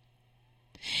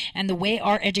 And the way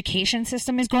our education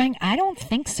system is going, I don't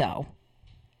think so.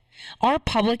 Our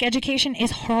public education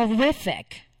is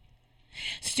horrific.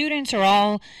 Students are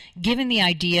all given the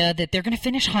idea that they're going to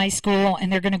finish high school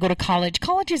and they're going to go to college.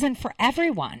 College isn't for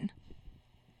everyone.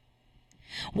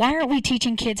 Why aren't we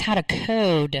teaching kids how to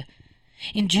code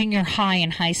in junior high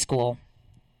and high school?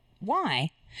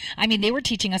 Why? I mean, they were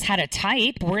teaching us how to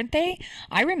type, weren't they?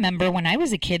 I remember when I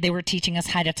was a kid, they were teaching us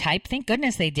how to type. Thank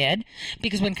goodness they did.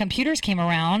 Because when computers came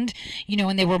around,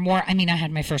 and they were more, I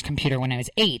had my first computer when I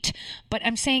was 8. But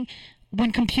I'm saying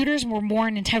when computers were more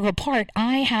an integral part,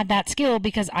 I had that skill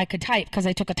because I could type, because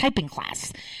I took a typing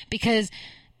class. Because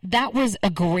that was a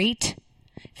great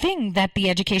thing that the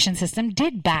education system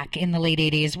did back in the late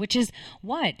 80s, which is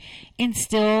what?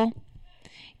 Instill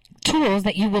tools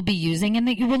that you will be using and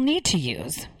that you will need to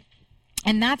use.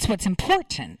 And that's what's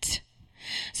important.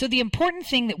 So the important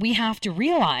thing that we have to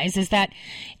realize is that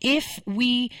if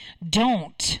we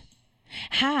don't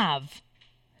have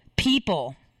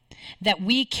people that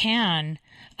we can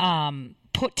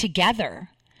put together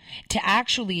to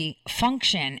actually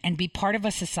function and be part of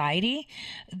a society,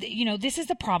 this is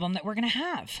the problem that we're going to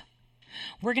have.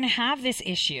 We're going to have this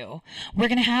issue. We're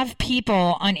going to have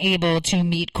people unable to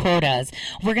meet quotas.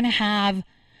 We're going to have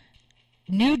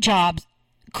new jobs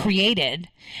created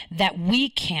that we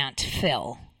can't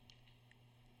fill.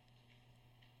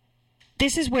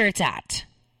 This is where it's at.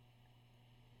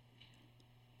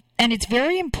 And it's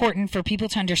very important for people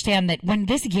to understand that when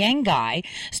this Yang guy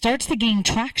starts to gain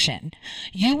traction,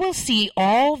 you will see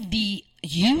all the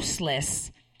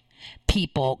useless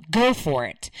people go for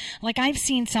it. Like I've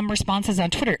seen some responses on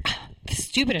Twitter. The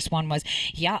stupidest one was,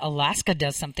 yeah, Alaska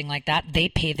does something like that. They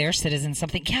pay their citizens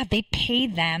something. Yeah, they pay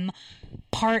them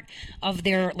part of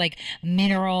their like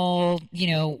mineral,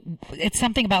 it's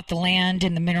something about the land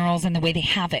and the minerals and the way they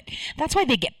have it. That's why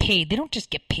they get paid. They don't just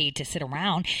get paid to sit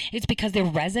around. It's because they're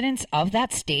residents of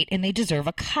that state and they deserve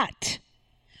a cut.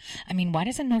 I mean, why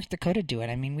doesn't North Dakota do it?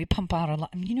 I mean, we pump out a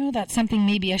lot. That's something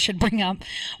maybe I should bring up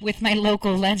with my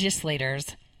local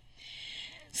legislators.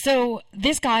 So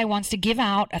this guy wants to give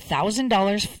out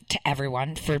 $1,000 to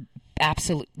everyone for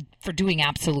doing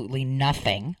absolutely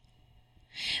nothing,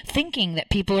 thinking that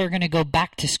people are going to go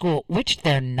back to school, which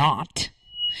they're not,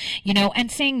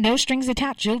 and saying no strings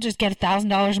attached. You'll just get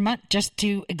 $1,000 a month just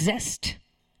to exist.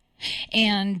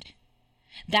 And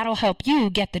that'll help you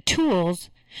get the tools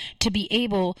to be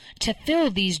able to fill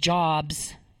these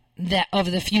jobs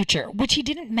of the future, which he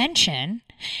didn't mention.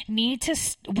 We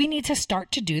need to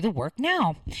start to do the work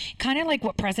now. Kind of like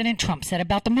what President Trump said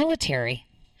about the military.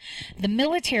 The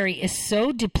military is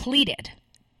so depleted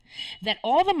that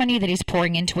all the money that he's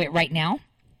pouring into it right now,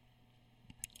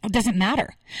 it doesn't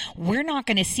matter. We're not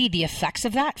going to see the effects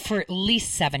of that for at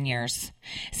least 7 years,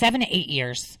 7 to 8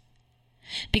 years.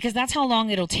 Because that's how long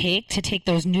it'll take to take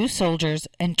those new soldiers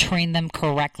and train them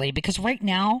correctly. Because right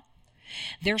now,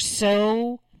 they're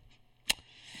so,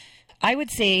 I would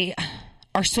say,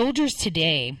 our soldiers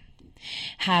today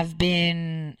have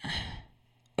been,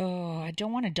 I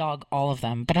don't want to dog all of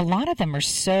them, but a lot of them are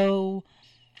so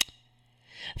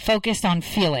focused on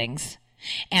feelings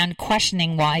and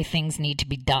questioning why things need to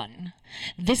be done.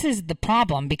 This is the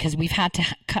problem because we've had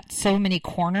to cut so many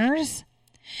corners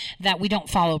that we don't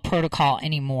follow protocol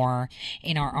anymore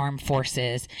in our armed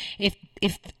forces.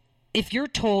 If you're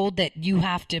told that you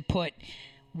have to put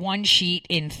one sheet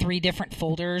in 3 different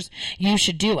folders, you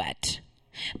should do it.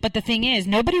 But the thing is,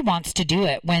 nobody wants to do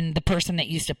it when the person that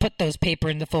used to put those paper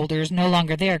in the folders is no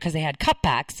longer there because they had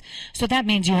cutbacks. So that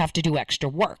means you have to do extra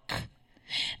work.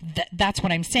 That's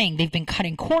what I'm saying. They've been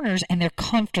cutting corners and they're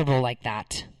comfortable like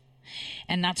that.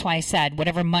 And that's why I said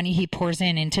whatever money he pours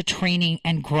into training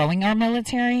and growing our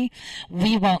military,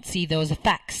 we won't see those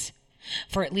effects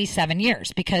for at least 7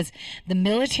 years because the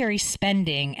military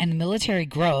spending and the military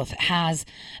growth has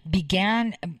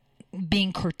began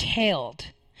being curtailed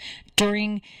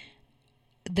during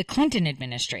the Clinton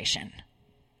administration.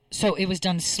 So it was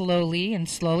done slowly, and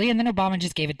then Obama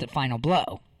just gave it the final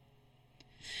blow.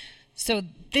 So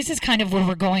this is kind of where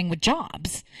we're going with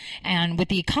jobs and with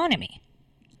the economy.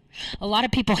 A lot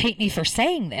of people hate me for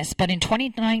saying this, but in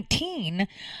 2019,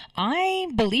 I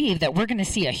believe that we're going to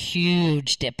see a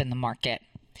huge dip in the market.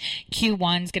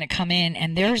 Q1 is going to come in,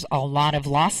 and there's a lot of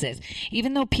losses.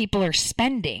 Even though people are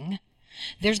spending,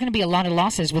 there's going to be a lot of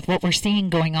losses with what we're seeing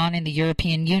going on in the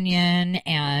European Union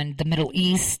and the Middle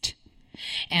East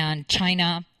and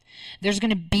China. There's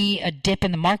going to be a dip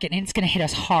in the market, and it's going to hit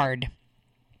us hard.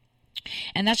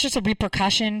 And that's just a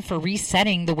repercussion for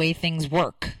resetting the way things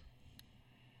work.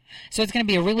 So it's going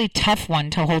to be a really tough one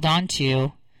to hold on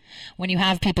to when you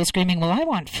have people screaming, well, I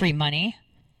want free money.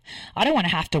 I don't want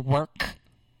to have to work.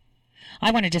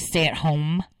 I want to just stay at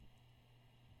home.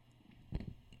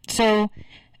 So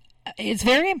it's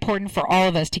very important for all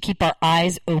of us to keep our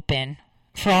eyes open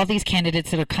for all these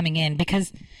candidates that are coming in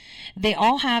because they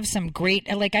all have some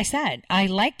great, like I said, I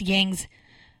liked Yang's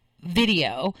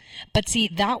video, but see,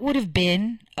 that would have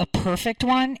been a perfect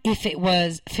one if it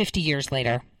was 50 years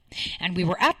later. And we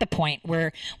were at the point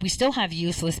where we still have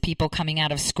useless people coming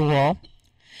out of school.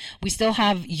 We still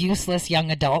have useless young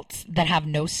adults that have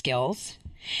no skills.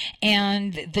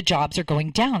 And the jobs are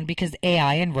going down because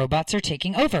AI and robots are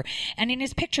taking over. And in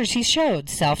his pictures, he showed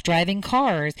self-driving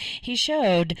cars. He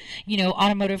showed,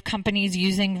 automotive companies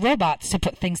using robots to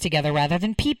put things together rather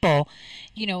than people.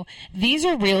 These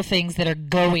are real things that are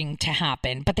going to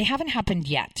happen, but they haven't happened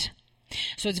yet.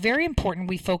 So it's very important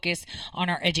we focus on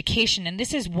our education. And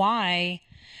this is why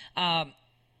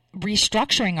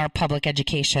restructuring our public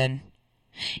education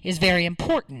is very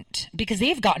important because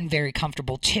they've gotten very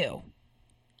comfortable too.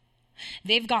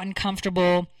 They've gotten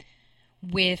comfortable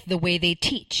with the way they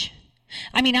teach.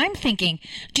 I mean, I'm thinking,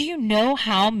 do you know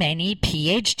how many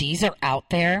PhDs are out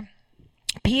there?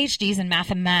 PhDs in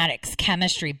mathematics,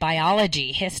 chemistry,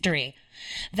 biology, history,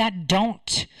 that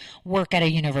don't work at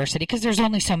a university because there's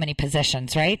only so many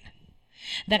positions, right?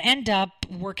 That end up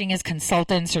working as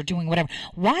consultants or doing whatever.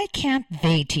 Why can't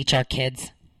they teach our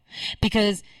kids?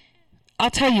 Because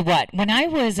I'll tell you what, when I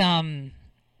was in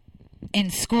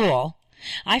school,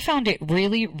 I found it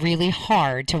really, really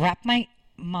hard to wrap my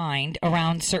mind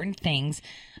around certain things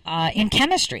in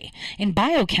chemistry, in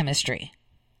biochemistry.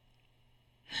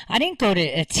 I didn't go to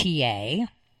a TA.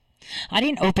 I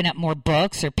didn't open up more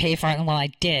books or pay for it. Well, I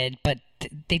did, but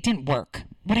they didn't work.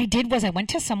 What I did was I went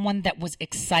to someone that was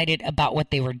excited about what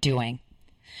they were doing.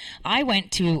 I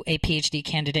went to a PhD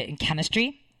candidate in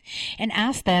chemistry and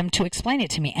asked them to explain it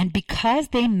to me. And because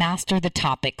they mastered the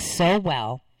topic so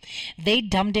well, they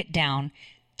dumbed it down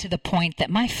to the point that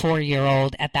my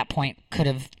 4-year-old at that point could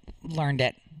have learned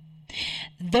it.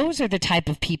 Those are the type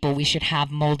of people we should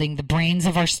have molding the brains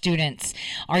of our students,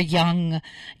 our young,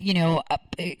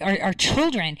 our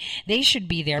children. They should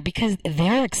be there because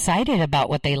they're excited about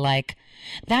what they like.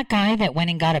 That guy that went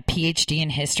and got a PhD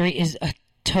in history is a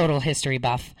total history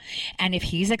buff. And if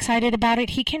he's excited about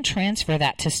it, he can transfer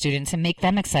that to students and make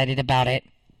them excited about it.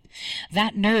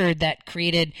 That nerd that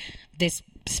created this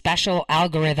special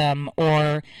algorithm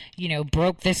or,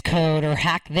 broke this code or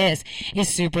hacked this is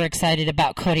super excited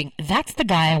about coding. That's the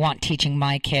guy I want teaching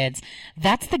my kids.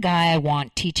 That's the guy I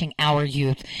want teaching our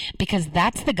youth because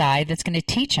that's the guy that's going to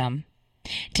teach them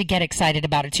to get excited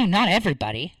about it too. Not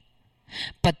everybody,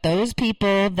 but those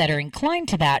people that are inclined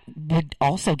to that would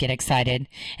also get excited.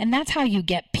 And that's how you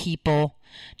get people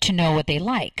to know what they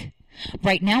like.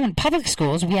 Right now in public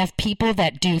schools, we have people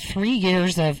that do 3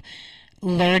 years of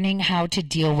learning how to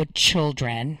deal with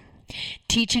children,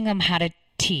 teaching them how to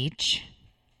teach,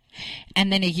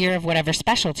 and then a year of whatever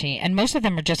specialty. And most of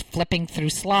them are just flipping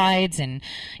through slides and,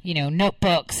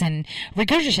 notebooks and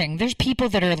regurgitating. There's people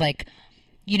that are like,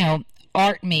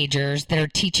 art majors that are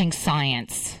teaching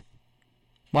science.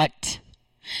 What?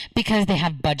 Because they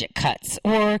have budget cuts,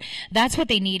 or that's what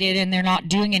they needed and they're not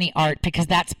doing any art because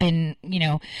that's been,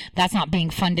 that's not being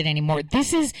funded anymore.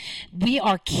 We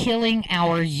are killing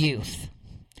our youth.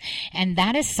 And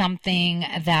that is something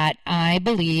that I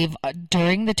believe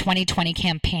during the 2020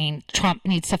 campaign, Trump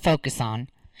needs to focus on.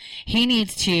 He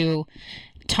needs to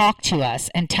talk to us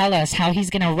and tell us how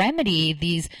he's going to remedy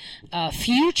these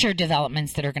future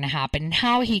developments that are going to happen and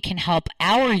how he can help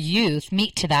our youth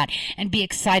meet to that and be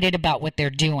excited about what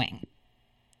they're doing.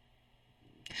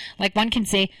 Like one can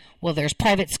say, well, there's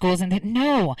private schools and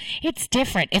no, it's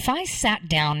different. If I sat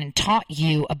down and taught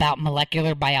you about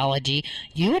molecular biology,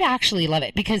 you would actually love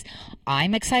it because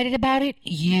I'm excited about it.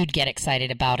 You'd get excited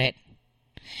about it.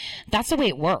 That's the way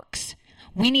it works.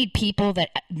 We need people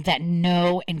that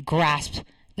know and grasp.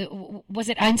 Was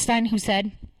it Einstein who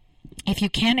said, if you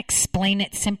can't explain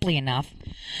it simply enough,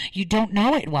 you don't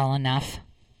know it well enough.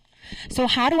 So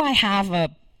how do I have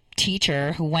a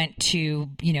teacher who went to,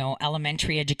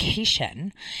 elementary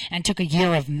education and took a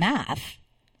year of math,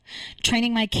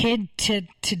 training my kid to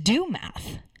do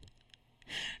math?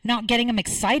 Not getting them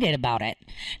excited about it,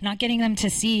 not getting them to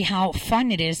see how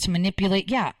fun it is to manipulate.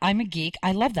 Yeah, I'm a geek.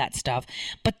 I love that stuff.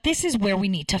 But this is where we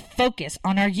need to focus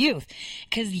on our youth.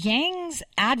 Because Yang's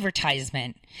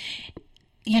advertisement,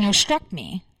 struck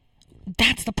me.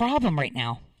 That's the problem right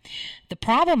now. The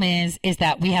problem is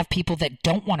that we have people that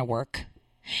don't want to work.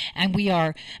 And we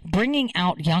are bringing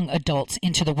out young adults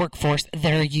into the workforce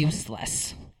that are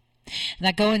useless.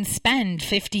 That go and spend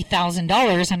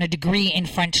 $50,000 on a degree in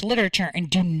French literature and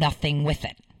do nothing with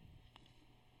it.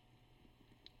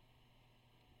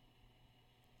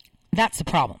 That's the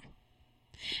problem.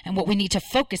 And what we need to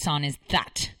focus on is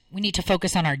that. We need to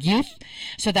focus on our youth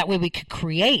so that way we could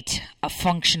create a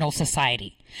functional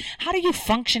society. How do you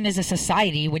function as a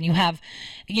society when you have,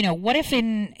 what if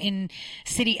in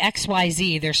city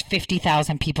XYZ there's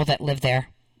 50,000 people that live there?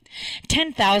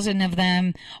 10,000 of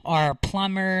them are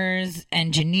plumbers,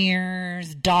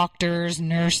 engineers, doctors,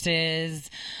 nurses,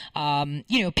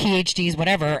 PhDs,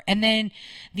 whatever. And then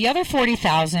the other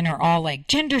 40,000 are all like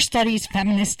gender studies,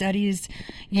 feminist studies,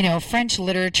 French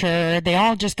literature. They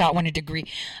all just got one degree.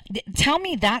 Tell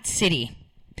me that city.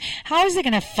 How is it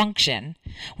going to function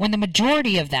when the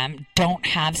majority of them don't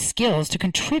have skills to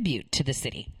contribute to the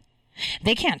city?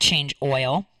 They can't change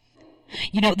oil.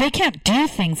 They can't do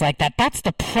things like that. That's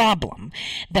the problem,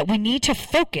 that we need to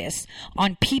focus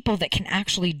on people that can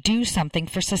actually do something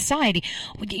for society,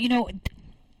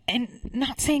 and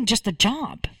not saying just a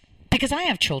job, because I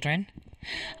have children.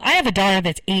 I have a daughter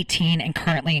that's 18 and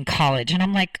currently in college, and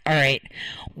I'm like, all right,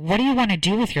 what do you want to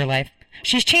do with your life?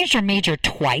 She's changed her major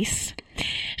twice.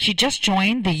 She just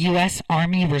joined the U.S.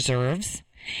 Army Reserves,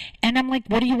 and I'm like,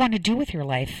 what do you want to do with your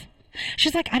life?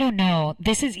 She's like, I don't know.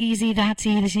 This is easy. That's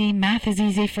easy. Math is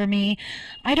easy for me.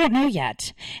 I don't know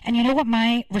yet. And you know what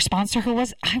my response to her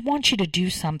was? I want you to do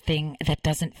something that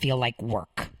doesn't feel like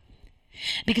work.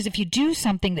 Because if you do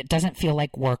something that doesn't feel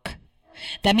like work,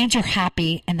 that means you're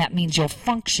happy, and that means you'll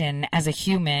function as a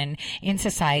human in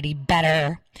society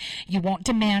better. You won't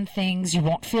demand things. You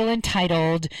won't feel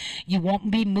entitled. You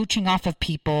won't be mooching off of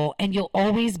people, and you'll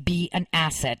always be an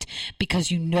asset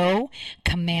because you know,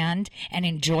 command, and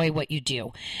enjoy what you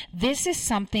do. This is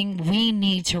something we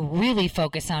need to really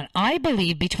focus on. I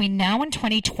believe between now and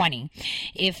 2020,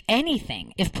 if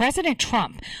anything, if President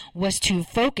Trump was to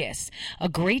focus a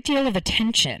great deal of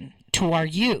attention to our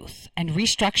youth and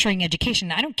restructuring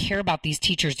education. I don't care about these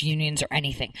teachers' unions or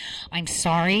anything. I'm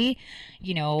sorry.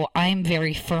 I'm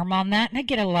very firm on that, and I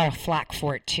get a lot of flack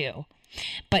for it too.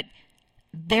 But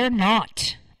they're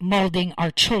not molding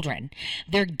our children.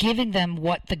 They're giving them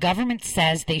what the government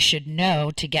says they should know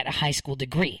to get a high school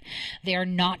degree. They are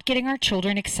not getting our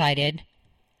children excited.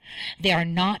 They are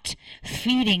not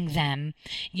feeding them,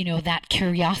 that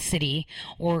curiosity,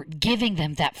 or giving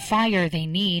them that fire they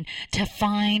need to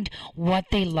find what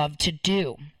they love to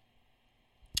do.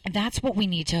 That's what we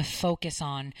need to focus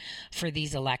on for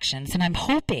these elections. And I'm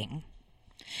hoping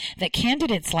that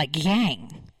candidates like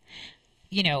Yang,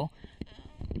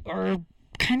 are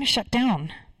kind of shut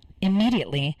down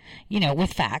immediately,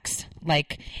 with facts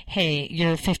like, hey,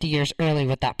 you're 50 years early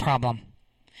with that problem.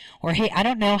 Or, hey, I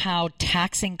don't know how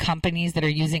taxing companies that are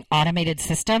using automated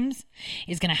systems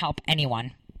is going to help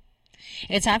anyone.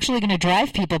 It's actually going to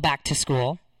drive people back to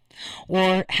school,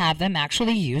 or have them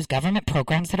actually use government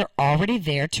programs that are already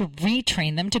there to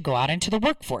retrain them to go out into the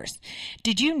workforce.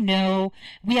 Did you know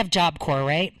we have Job Corps,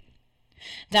 right?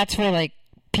 That's for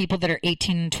people that are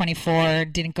 18 and 24,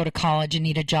 didn't go to college and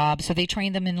need a job, so they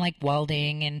train them in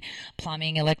welding and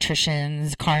plumbing,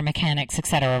 electricians, car mechanics,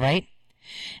 etc., right?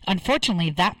 Unfortunately,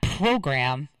 that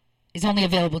program is only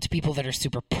available to people that are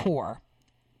super poor.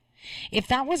 If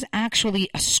that was actually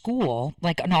a school,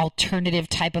 like an alternative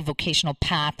type of vocational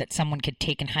path that someone could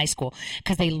take in high school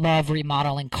because they love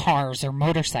remodeling cars or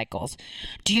motorcycles,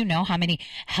 do you know how many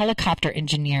helicopter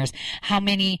engineers, how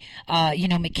many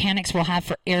mechanics we'll have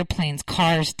for airplanes,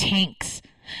 cars, tanks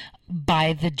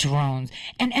by the drones?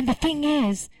 And the thing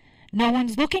is, no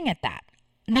one's looking at that.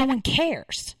 No one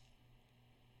cares.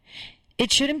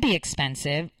 It shouldn't be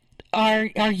expensive.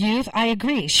 Our youth, I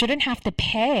agree, shouldn't have to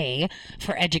pay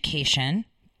for education,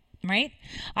 right?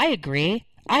 I agree.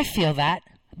 I feel that.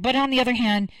 But on the other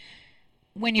hand,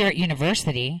 when you're at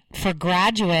university, for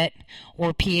graduate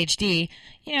or PhD,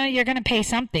 you're going to pay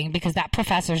something because that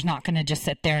professor's not going to just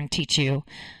sit there and teach you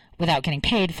without getting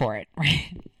paid for it,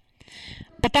 right?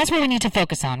 But that's what we need to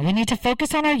focus on. We need to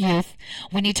focus on our youth.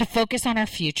 We need to focus on our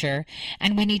future.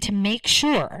 And we need to make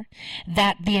sure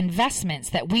that the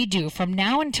investments that we do from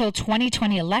now until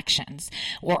 2020 elections,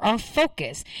 or our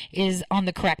focus, is on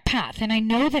the correct path. And I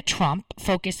know that Trump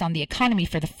focused on the economy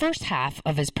for the first half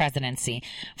of his presidency.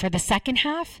 For the second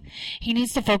half, he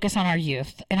needs to focus on our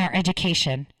youth and our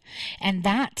education. And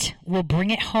that will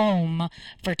bring it home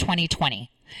for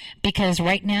 2020. Because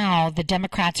right now, the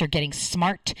Democrats are getting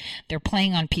smart. They're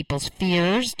playing on people's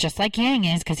fears, just like Yang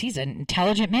is, because he's an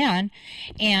intelligent man.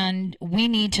 And we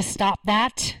need to stop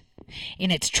that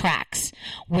in its tracks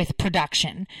with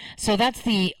production. So that's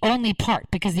the only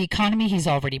part, because the economy, he's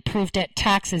already proved it.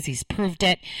 Taxes, he's proved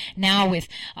it. Now with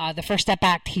the First Step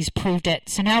Act, he's proved it.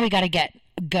 So now we got to get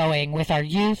going with our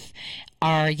youth,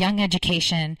 our young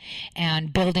education,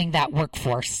 and building that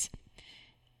workforce.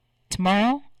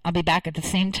 Tomorrow, I'll be back at the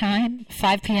same time,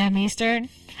 5 p.m. Eastern.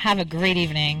 Have a great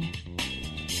evening.